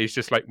 and he's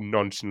just like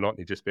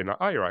nonchalantly just being like,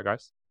 "Oh, you're right,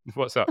 guys.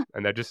 What's up?"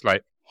 And they're just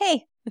like,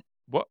 Hey,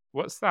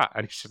 what's that?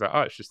 And he's just like,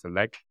 "Oh, it's just a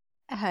leg."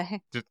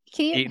 Just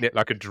eating it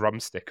like a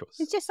drumstick.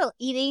 He's just still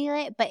eating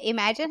it, but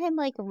imagine him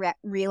like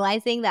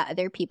realizing that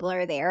other people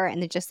are there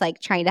and they're just like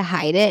trying to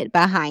hide it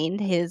behind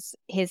his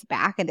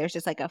back, and there's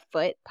just like a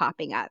foot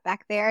popping up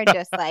back there,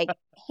 just like,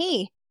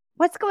 "Hey,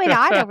 what's going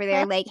on over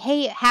there?" Like,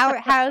 "Hey, how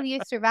have you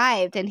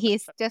survived?" And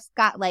he's just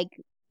got like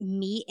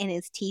meat in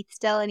his teeth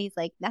still, and he's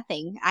like,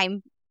 "Nothing.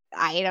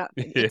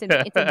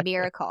 It's a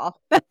miracle."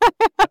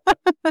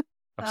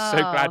 I'm so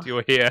glad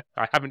you're here.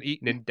 I haven't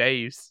eaten in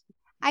days.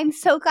 I'm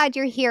so glad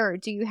you're here.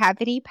 Do you have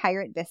any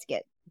pirate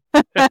biscuit?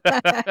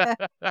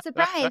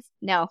 Surprise.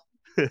 No.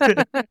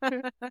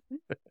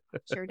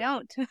 Sure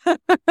don't.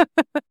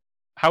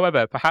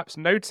 However, perhaps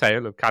no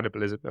tale of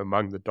cannibalism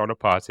among the Donner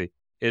Party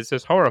is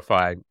as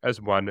horrifying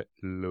as one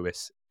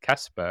Louis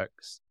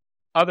Kessberg's.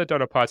 Other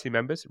Donner Party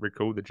members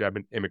recall the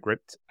German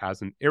immigrant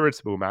as an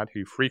irritable man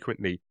who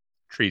frequently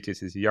treated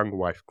his young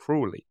wife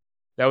cruelly.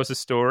 There was a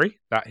story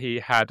that he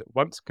had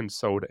once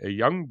consoled a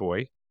young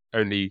boy,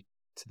 only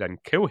to then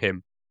kill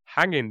him,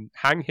 hang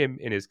him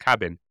in his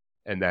cabin,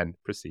 and then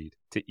proceed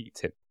to eat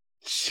him.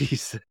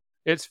 Jesus.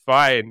 It's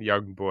fine,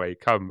 young boy.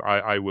 Come,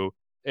 I will.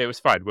 It was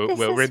fine.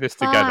 We're in this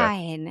together.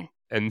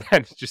 And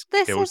then just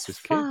kills his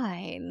kid.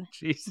 Fine.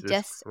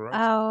 Jesus Christ.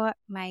 Oh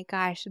my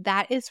gosh,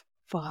 that is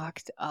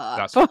fucked up.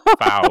 That's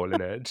foul,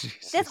 isn't it?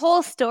 Jesus. This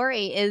whole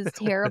story is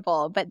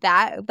terrible, but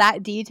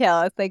that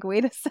detail, it's like,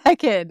 wait a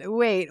second.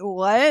 Wait,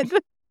 what?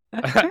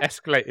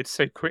 Escalated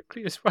so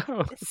quickly as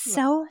well.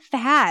 So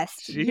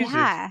fast. Jesus.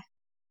 Yeah.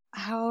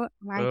 Oh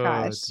my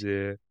gosh.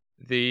 Dear.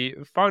 The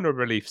final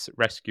relief's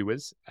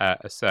rescuers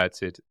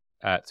asserted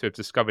to have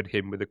discovered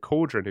him with a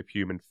cauldron of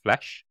human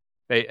flesh.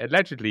 They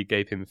allegedly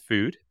gave him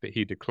food, but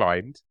he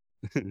declined.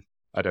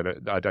 I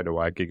don't know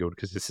why I giggled,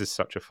 because this is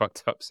such a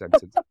fucked up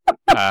sentence.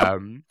 I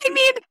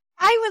mean,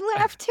 I would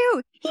laugh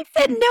too. He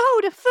said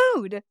no to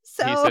food.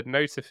 So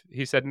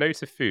he said no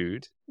to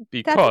food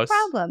because that's a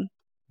problem.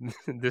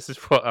 This is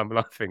what I'm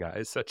laughing at.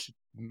 It's such a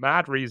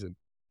mad reason.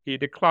 He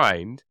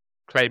declined,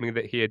 claiming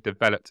that he had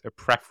developed a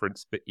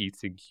preference for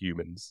eating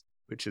humans,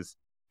 which is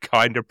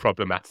kind of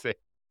problematic.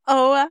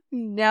 Oh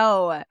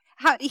no.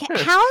 How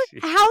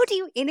do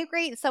you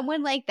integrate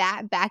someone like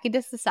that back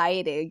into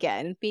society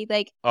again? Be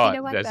like, you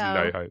know what, there's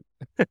though? no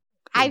hope.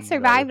 I've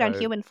survived on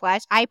human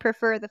flesh. I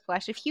prefer the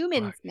flesh of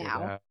humans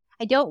now. Yeah.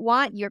 I don't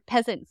want your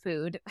peasant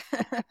food.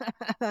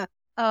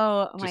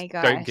 Oh my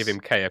gosh. Don't give him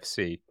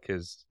KFC,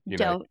 because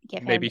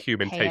maybe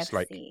human KFC. Tastes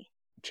like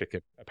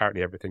chicken.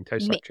 Apparently everything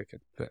tastes like chicken.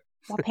 But...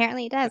 Well,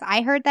 apparently it does.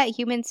 I heard that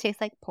humans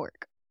taste like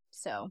pork.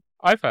 So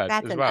I've heard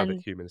as well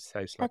that humans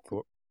taste like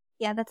pork.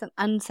 Yeah, that's an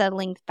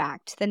unsettling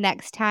fact. The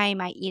next time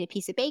I eat a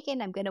piece of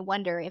bacon, I'm going to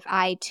wonder if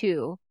I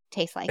too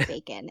taste like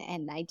bacon,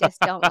 and I just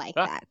don't like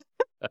that.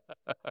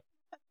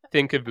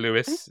 Think of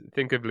Louis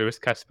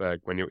Kessberg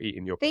when you're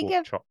eating your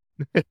pork chop.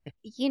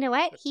 You know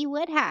what? He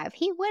would have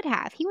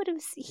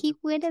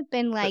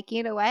been like,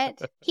 you know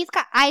what? He's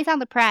got eyes on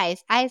the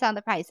prize.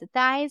 The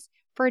thighs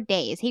for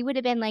days. He would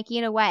have been like,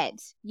 you know what?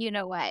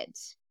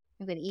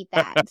 I'm going to eat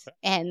that.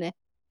 And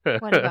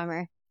what a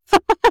bummer.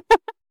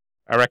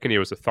 I reckon he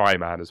was a thigh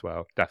man as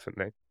well.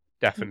 Definitely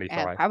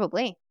thigh.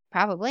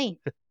 Probably.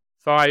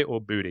 Thigh or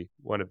booty,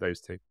 one of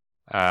those two.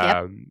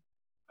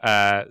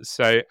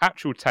 So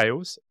actual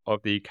tales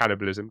of the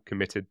cannibalism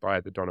committed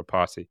by the Donner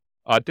Party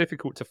are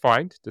difficult to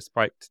find,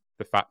 despite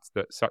the fact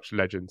that such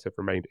legends have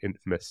remained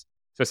infamous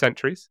for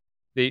centuries.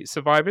 The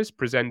survivors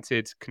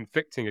presented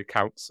conflicting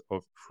accounts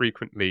of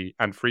frequently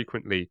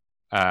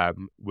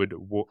would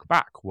walk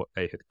back what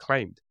they had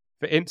claimed.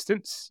 For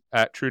instance,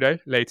 Trudeau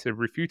later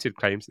refuted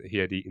claims that he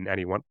had eaten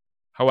anyone.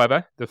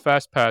 However, the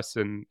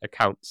first-person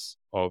accounts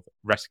of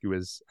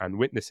rescuers and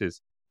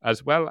witnesses,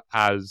 as well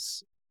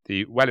as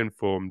the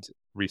well-informed,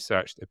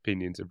 researched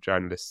opinions of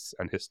journalists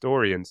and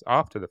historians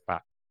after the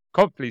fact,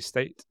 confidently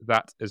state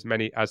that as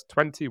many as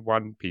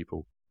 21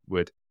 people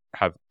would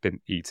have been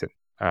eaten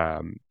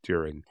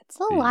during That's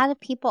a lot of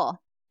people.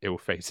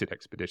 Ill-fated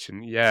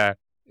expedition. Yeah.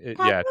 That's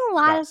a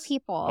lot of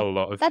people. A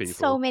lot of people. That's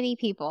so many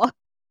people.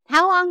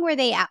 How long were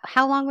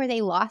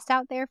they lost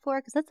out there for?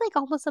 Because that's like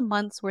almost a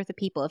month's worth of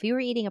people. If you were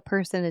eating a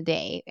person a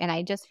day, and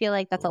I just feel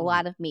like that's a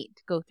lot of meat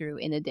to go through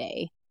in a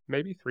day.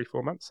 Maybe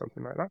 3-4 months,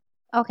 something like that.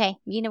 Okay,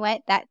 you know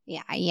what? That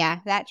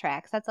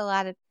tracks. That's a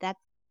lot of that.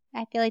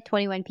 I feel like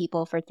 21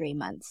 people for 3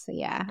 months. So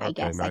yeah, I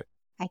guess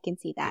I can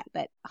see that.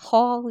 But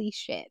holy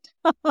shit.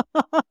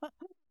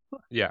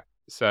 Yeah,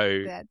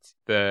 So That's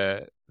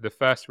the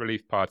first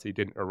relief party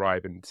didn't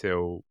arrive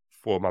until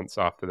 4 months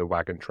after the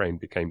wagon train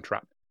became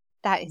trapped.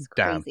 that is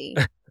Damn. crazy.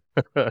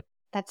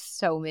 That's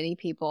so many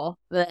people.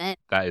 Blech.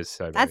 That is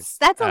so many.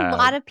 That's a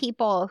lot of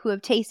people who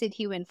have tasted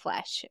human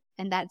flesh,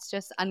 and that's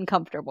just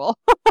uncomfortable.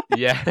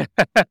 Yeah.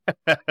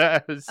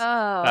 that's,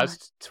 Oh.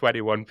 that's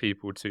 21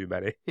 people too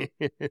many.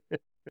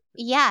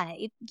 Yeah.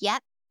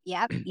 Yep.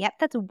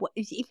 That's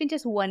even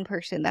just one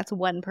person. That's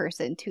one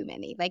person too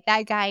many. Like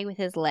that guy with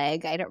his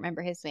leg. I don't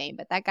remember his name,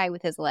 but that guy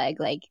with his leg.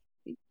 Like,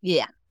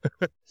 yeah.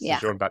 Yeah.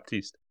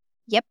 Jean-Baptiste.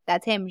 Yep,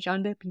 that's him,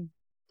 Jean Baptiste.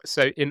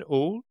 So in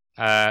all,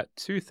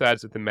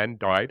 2/3 of the men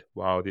died,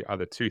 while the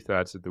other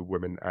 2/3 of the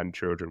women and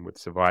children would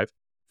survive.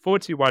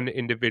 41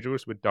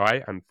 individuals would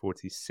die and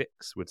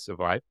 46 would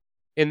survive.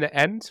 In the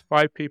end,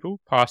 5 people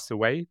passed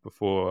away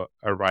before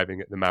arriving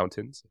at the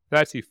mountains.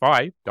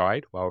 35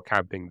 died while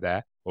camping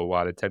there or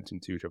while attempting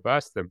to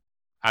traverse them,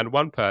 and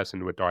 1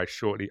 person would die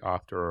shortly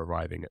after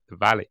arriving at the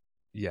valley.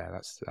 Yeah,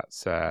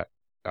 that's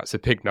a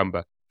big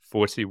number.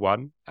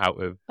 41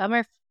 out of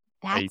Bummer.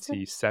 That's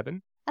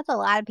 87. a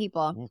lot of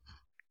people. Oof.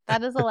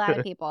 That is a lot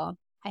of people.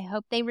 I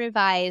hope they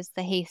revise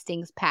the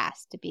Hastings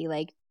Pass to be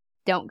like,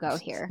 don't go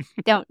here.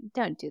 Don't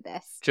do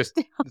this. Just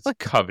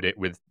covered it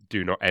with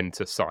 "do not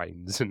enter"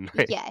 signs and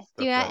like, Yeah, stuff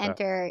do not like that.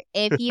 enter.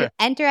 If you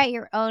enter at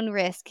your own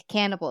risk,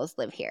 cannibals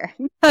live here.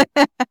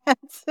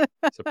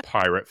 There's a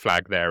pirate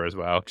flag there as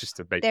well, just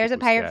to make There's a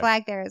people pirate scared.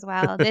 flag there as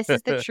well. This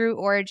is the true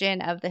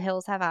origin of The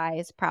Hills Have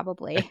Eyes,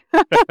 probably.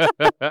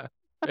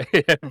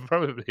 It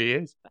probably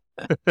is.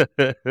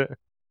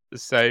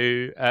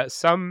 So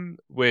some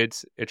would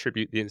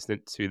attribute the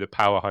incident to the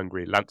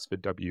power-hungry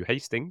Lansford W.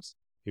 Hastings,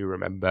 who,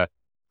 remember,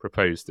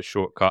 proposed the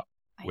shortcut,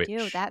 I which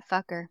do, that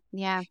fucker.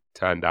 Yeah.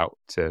 turned out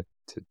to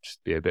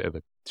just be a bit of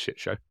a shit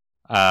show.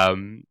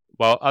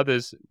 While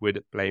others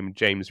would blame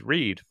James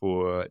Reed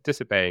for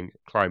disobeying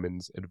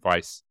Kleiman's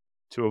advice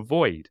to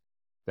avoid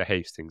the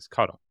Hastings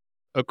cutoff.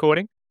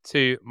 According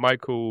to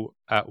Michael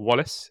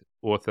Wallace,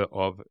 author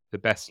of The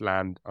Best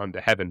Land Under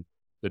Heaven,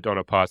 The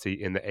Donner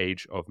Party in the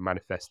Age of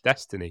Manifest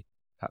Destiny.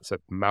 That's a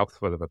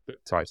mouthful of a book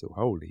title.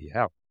 Holy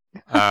hell.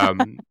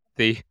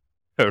 The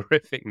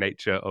horrific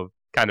nature of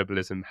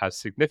cannibalism has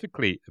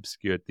significantly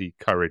obscured the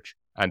courage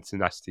and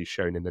tenacity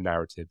shown in the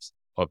narratives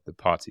of the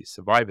party's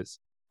survivors.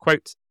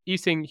 Quote,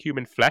 "Eating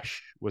human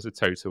flesh was a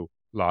total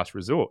last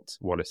resort,"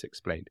 Wallace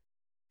explained.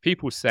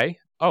 "People say,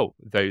 'Oh,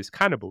 those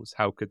cannibals,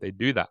 how could they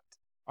do that?'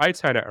 I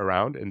turn it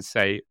around and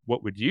say,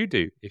 what would you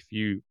do if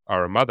you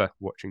are a mother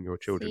watching your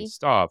children See?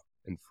 starve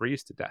and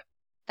freeze to death?"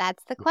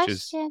 That's the Which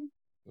is question.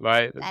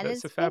 Like, That that's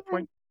is a fair fair.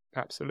 point.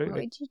 What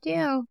Absolutely. would you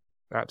do?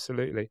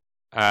 Absolutely.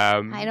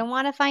 I don't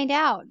want to find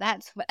out.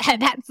 That's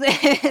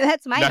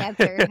that's my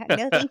answer.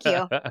 No, thank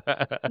you.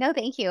 No,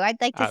 thank you.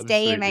 I'd like to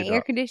stay in my Absolutely air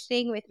not.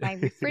 conditioning with my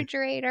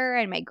refrigerator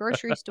and my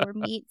grocery store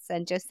meats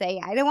and just say,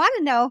 I don't want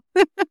to know.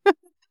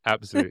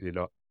 Absolutely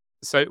not.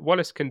 So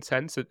Wallace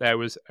contends that there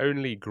was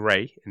only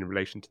grey in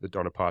relation to the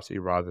Donner Party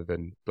rather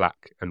than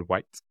black and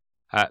white.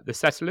 The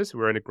settlers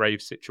were in a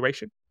grave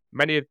situation.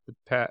 Many of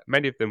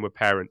them were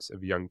parents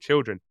of young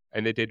children,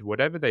 and they did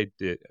whatever they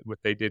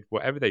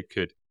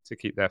could to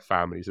keep their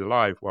families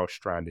alive while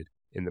stranded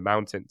in the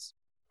mountains.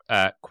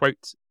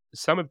 Quote,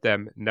 "Some of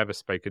them never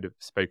spoken.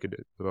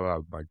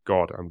 Oh my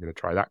God, I'm going to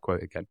try that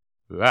quote again.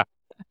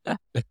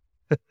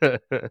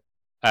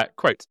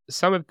 Quote,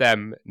 "Some of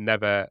them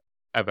never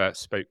ever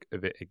spoke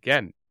of it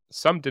again.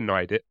 Some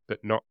denied it,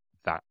 but not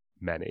that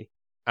many."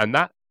 And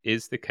that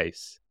is the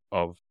case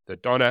of the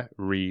Donner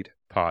Reed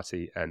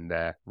Party and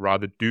their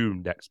rather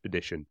doomed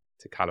expedition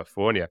to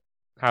California.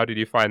 How did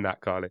you find that,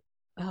 Carly?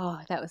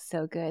 Oh, that was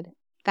so good.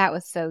 That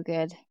was so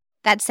good.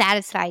 That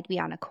satisfied me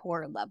on a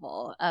core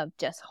level of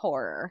just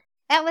horror.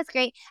 That was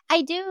great.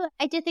 I do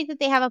think that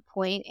they have a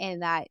point in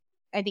that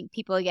I think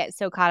people get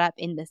so caught up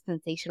in the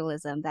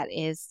sensationalism that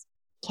is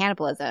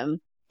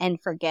cannibalism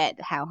and forget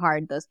how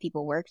hard those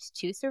people worked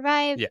to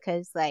survive. Yeah.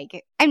 Because,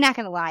 like, I'm not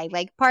gonna lie,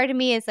 like, part of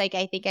me is like,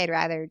 I think I'd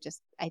rather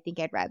just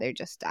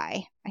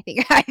die. I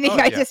think I'd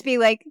yeah. just be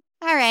like,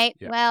 all right,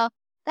 Yeah. well,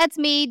 that's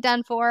me,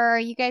 done for.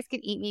 You guys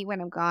can eat me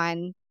when I'm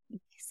gone.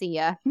 See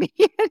ya.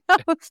 You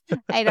know?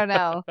 I don't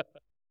know.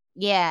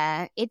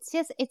 Yeah, it's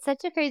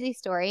such a crazy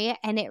story,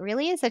 and it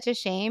really is such a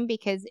shame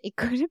because it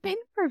could have been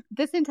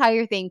this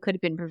entire thing could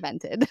have been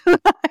prevented.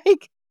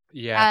 Like,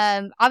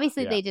 Yes.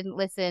 obviously Yeah. they didn't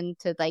listen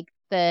to like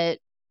the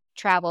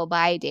travel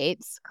by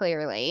dates.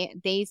 Clearly,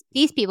 these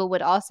people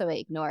would also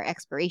ignore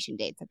expiration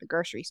dates at the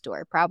grocery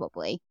store.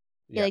 Probably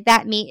be Yeah. like,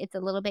 that meat, it's a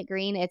little bit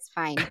green. It's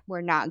fine.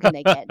 We're not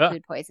gonna get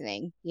food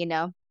poisoning. You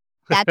know,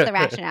 that's the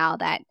rationale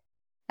that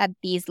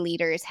these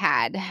leaders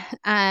had.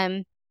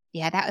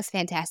 Yeah, that was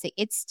fantastic.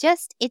 It's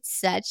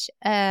such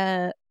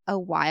a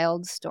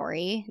wild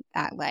story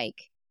that,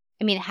 like,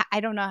 I mean, I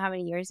don't know how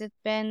many years it's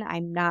been.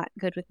 I'm not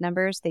good with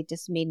numbers. They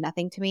just mean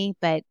nothing to me,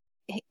 but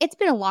it's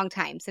been a long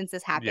time since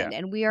this happened. Yeah.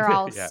 And we are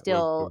all Yeah, we'll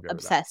still go with that.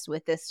 obsessed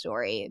with this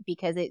story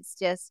because it's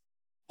just,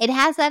 it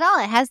has that all.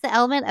 It has the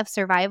element of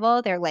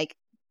survival. They're like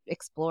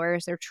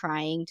explorers are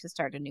trying to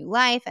start a new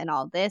life and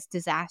all this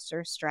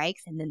disaster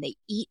strikes and then they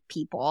eat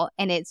people.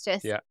 And it's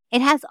just,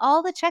 it has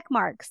all the check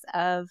marks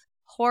of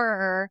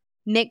horror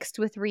mixed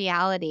with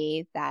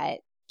reality that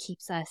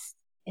keeps us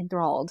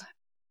enthralled.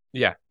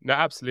 Yeah, no,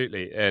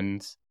 absolutely.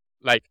 And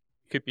like,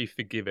 could be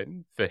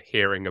forgiven for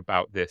hearing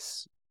about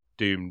this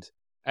doomed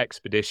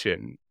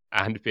expedition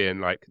and being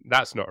like,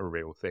 that's not a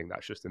real thing.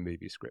 That's just a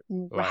movie script.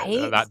 Right.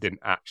 Like, that didn't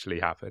actually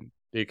happen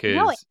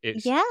because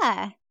it's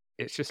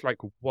just like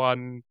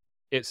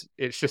it's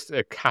just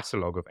a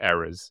catalogue of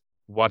errors.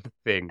 One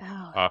thing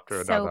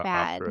after so another,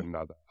 bad.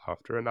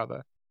 after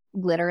another.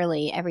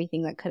 Literally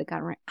everything that could have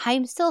gone wrong.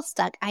 I'm still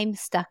stuck. I'm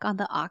stuck on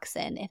the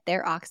oxen. If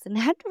their oxen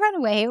had run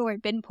away or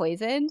had been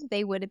poisoned,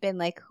 they would have been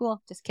like,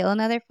 cool, just kill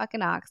another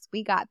fucking ox.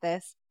 We got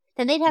this.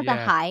 Then they'd have the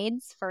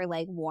hides for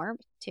like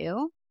warmth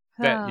too.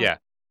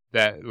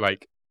 That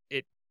like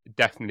it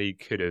definitely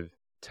could have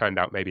turned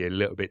out maybe a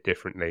little bit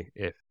differently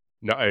if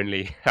not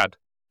only had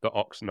the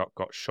ox not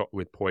got shot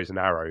with poison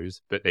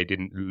arrows, but they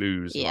didn't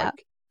lose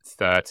like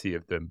 30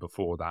 of them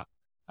before that.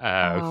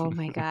 Oh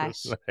my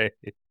gosh.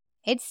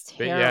 It's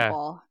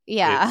terrible.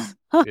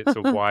 It's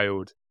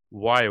a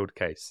wild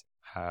case.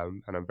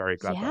 And I'm very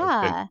glad that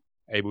I've been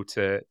able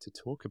to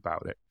talk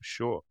about it for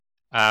sure.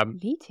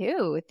 Me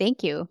too.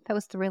 Thank you. That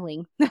was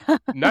thrilling.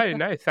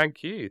 No,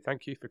 thank you.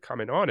 Thank you for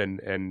coming on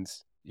and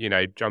you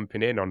know,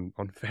 jumping in on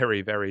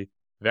very, very,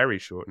 very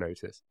short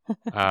notice.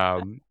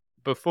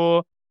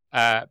 Before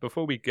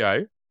we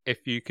go,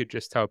 if you could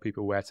just tell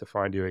people where to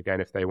find you again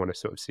if they want to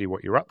sort of see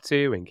what you're up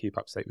to and keep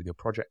up to date with your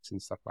projects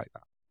and stuff like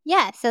that.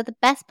 Yeah, so the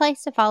best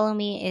place to follow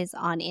me is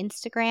on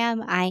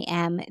Instagram. I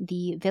am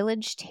the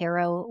Village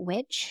Tarot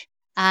Witch.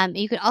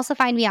 You can also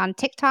find me on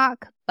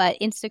TikTok, but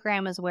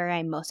Instagram is where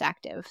I'm most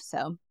active.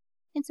 So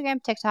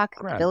Instagram, TikTok,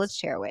 Grand. Village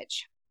Tarot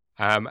Witch.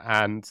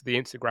 And the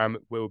Instagram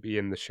will be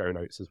in the show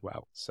notes as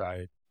well.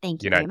 So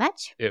thank you very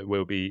much. It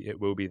will be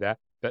there.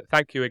 But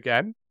thank you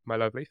again, my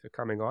lovely, for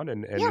coming on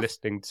and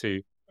listening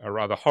to a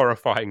rather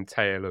horrifying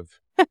tale of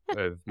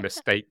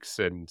mistakes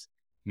and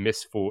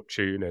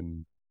misfortune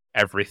and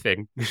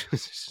everything.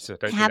 So I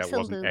don't think there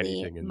wasn't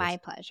anything in my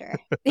this. pleasure.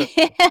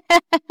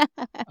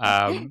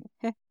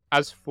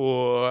 As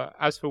for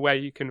where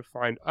you can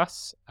find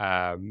us,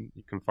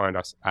 you can find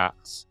us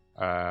at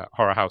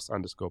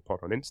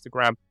horrorhouse_pod on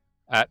Instagram.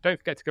 Don't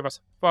forget to give us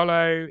a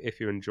follow if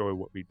you enjoy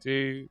what we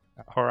do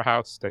at Horror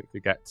House. Don't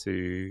forget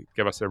to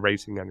give us a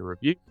rating and a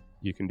review.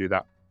 You can do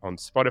that on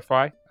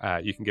Spotify.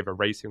 You can give a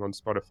rating on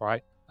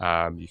Spotify.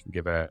 You can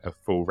give a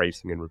full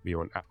rating and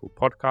review on Apple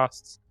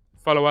Podcasts.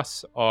 Follow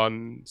us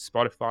on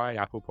Spotify,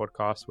 Apple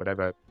Podcasts,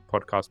 whatever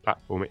podcast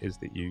platform it is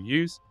that you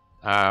use.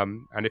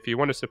 And if you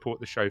want to support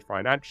the show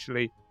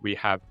financially, we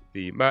have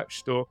the merch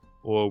store,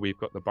 or we've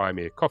got the Buy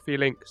Me a Coffee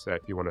link. So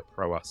if you want to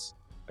throw us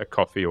a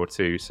coffee or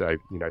two, so,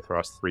 you know, throw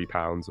us £3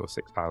 or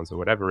 £6 or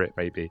whatever it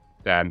may be,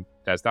 then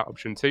there's that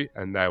option too.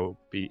 And they'll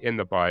be in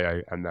the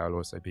bio and they'll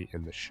also be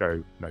in the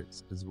show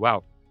notes as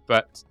well.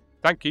 But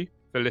thank you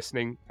for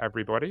listening,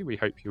 everybody. We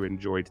hope you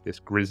enjoyed this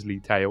grisly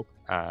tale.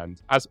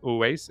 And as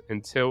always,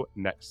 until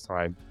next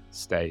time,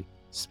 stay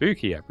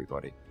spooky,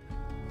 everybody.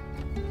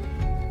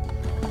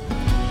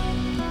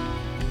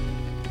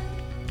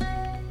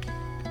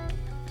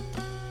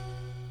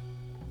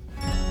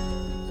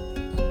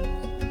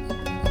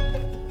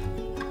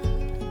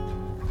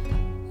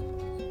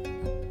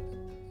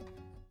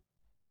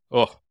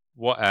 Oh,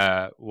 what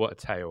a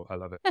tale. I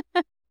love it.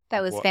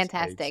 That was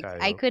fantastic.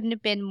 I couldn't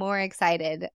have been more excited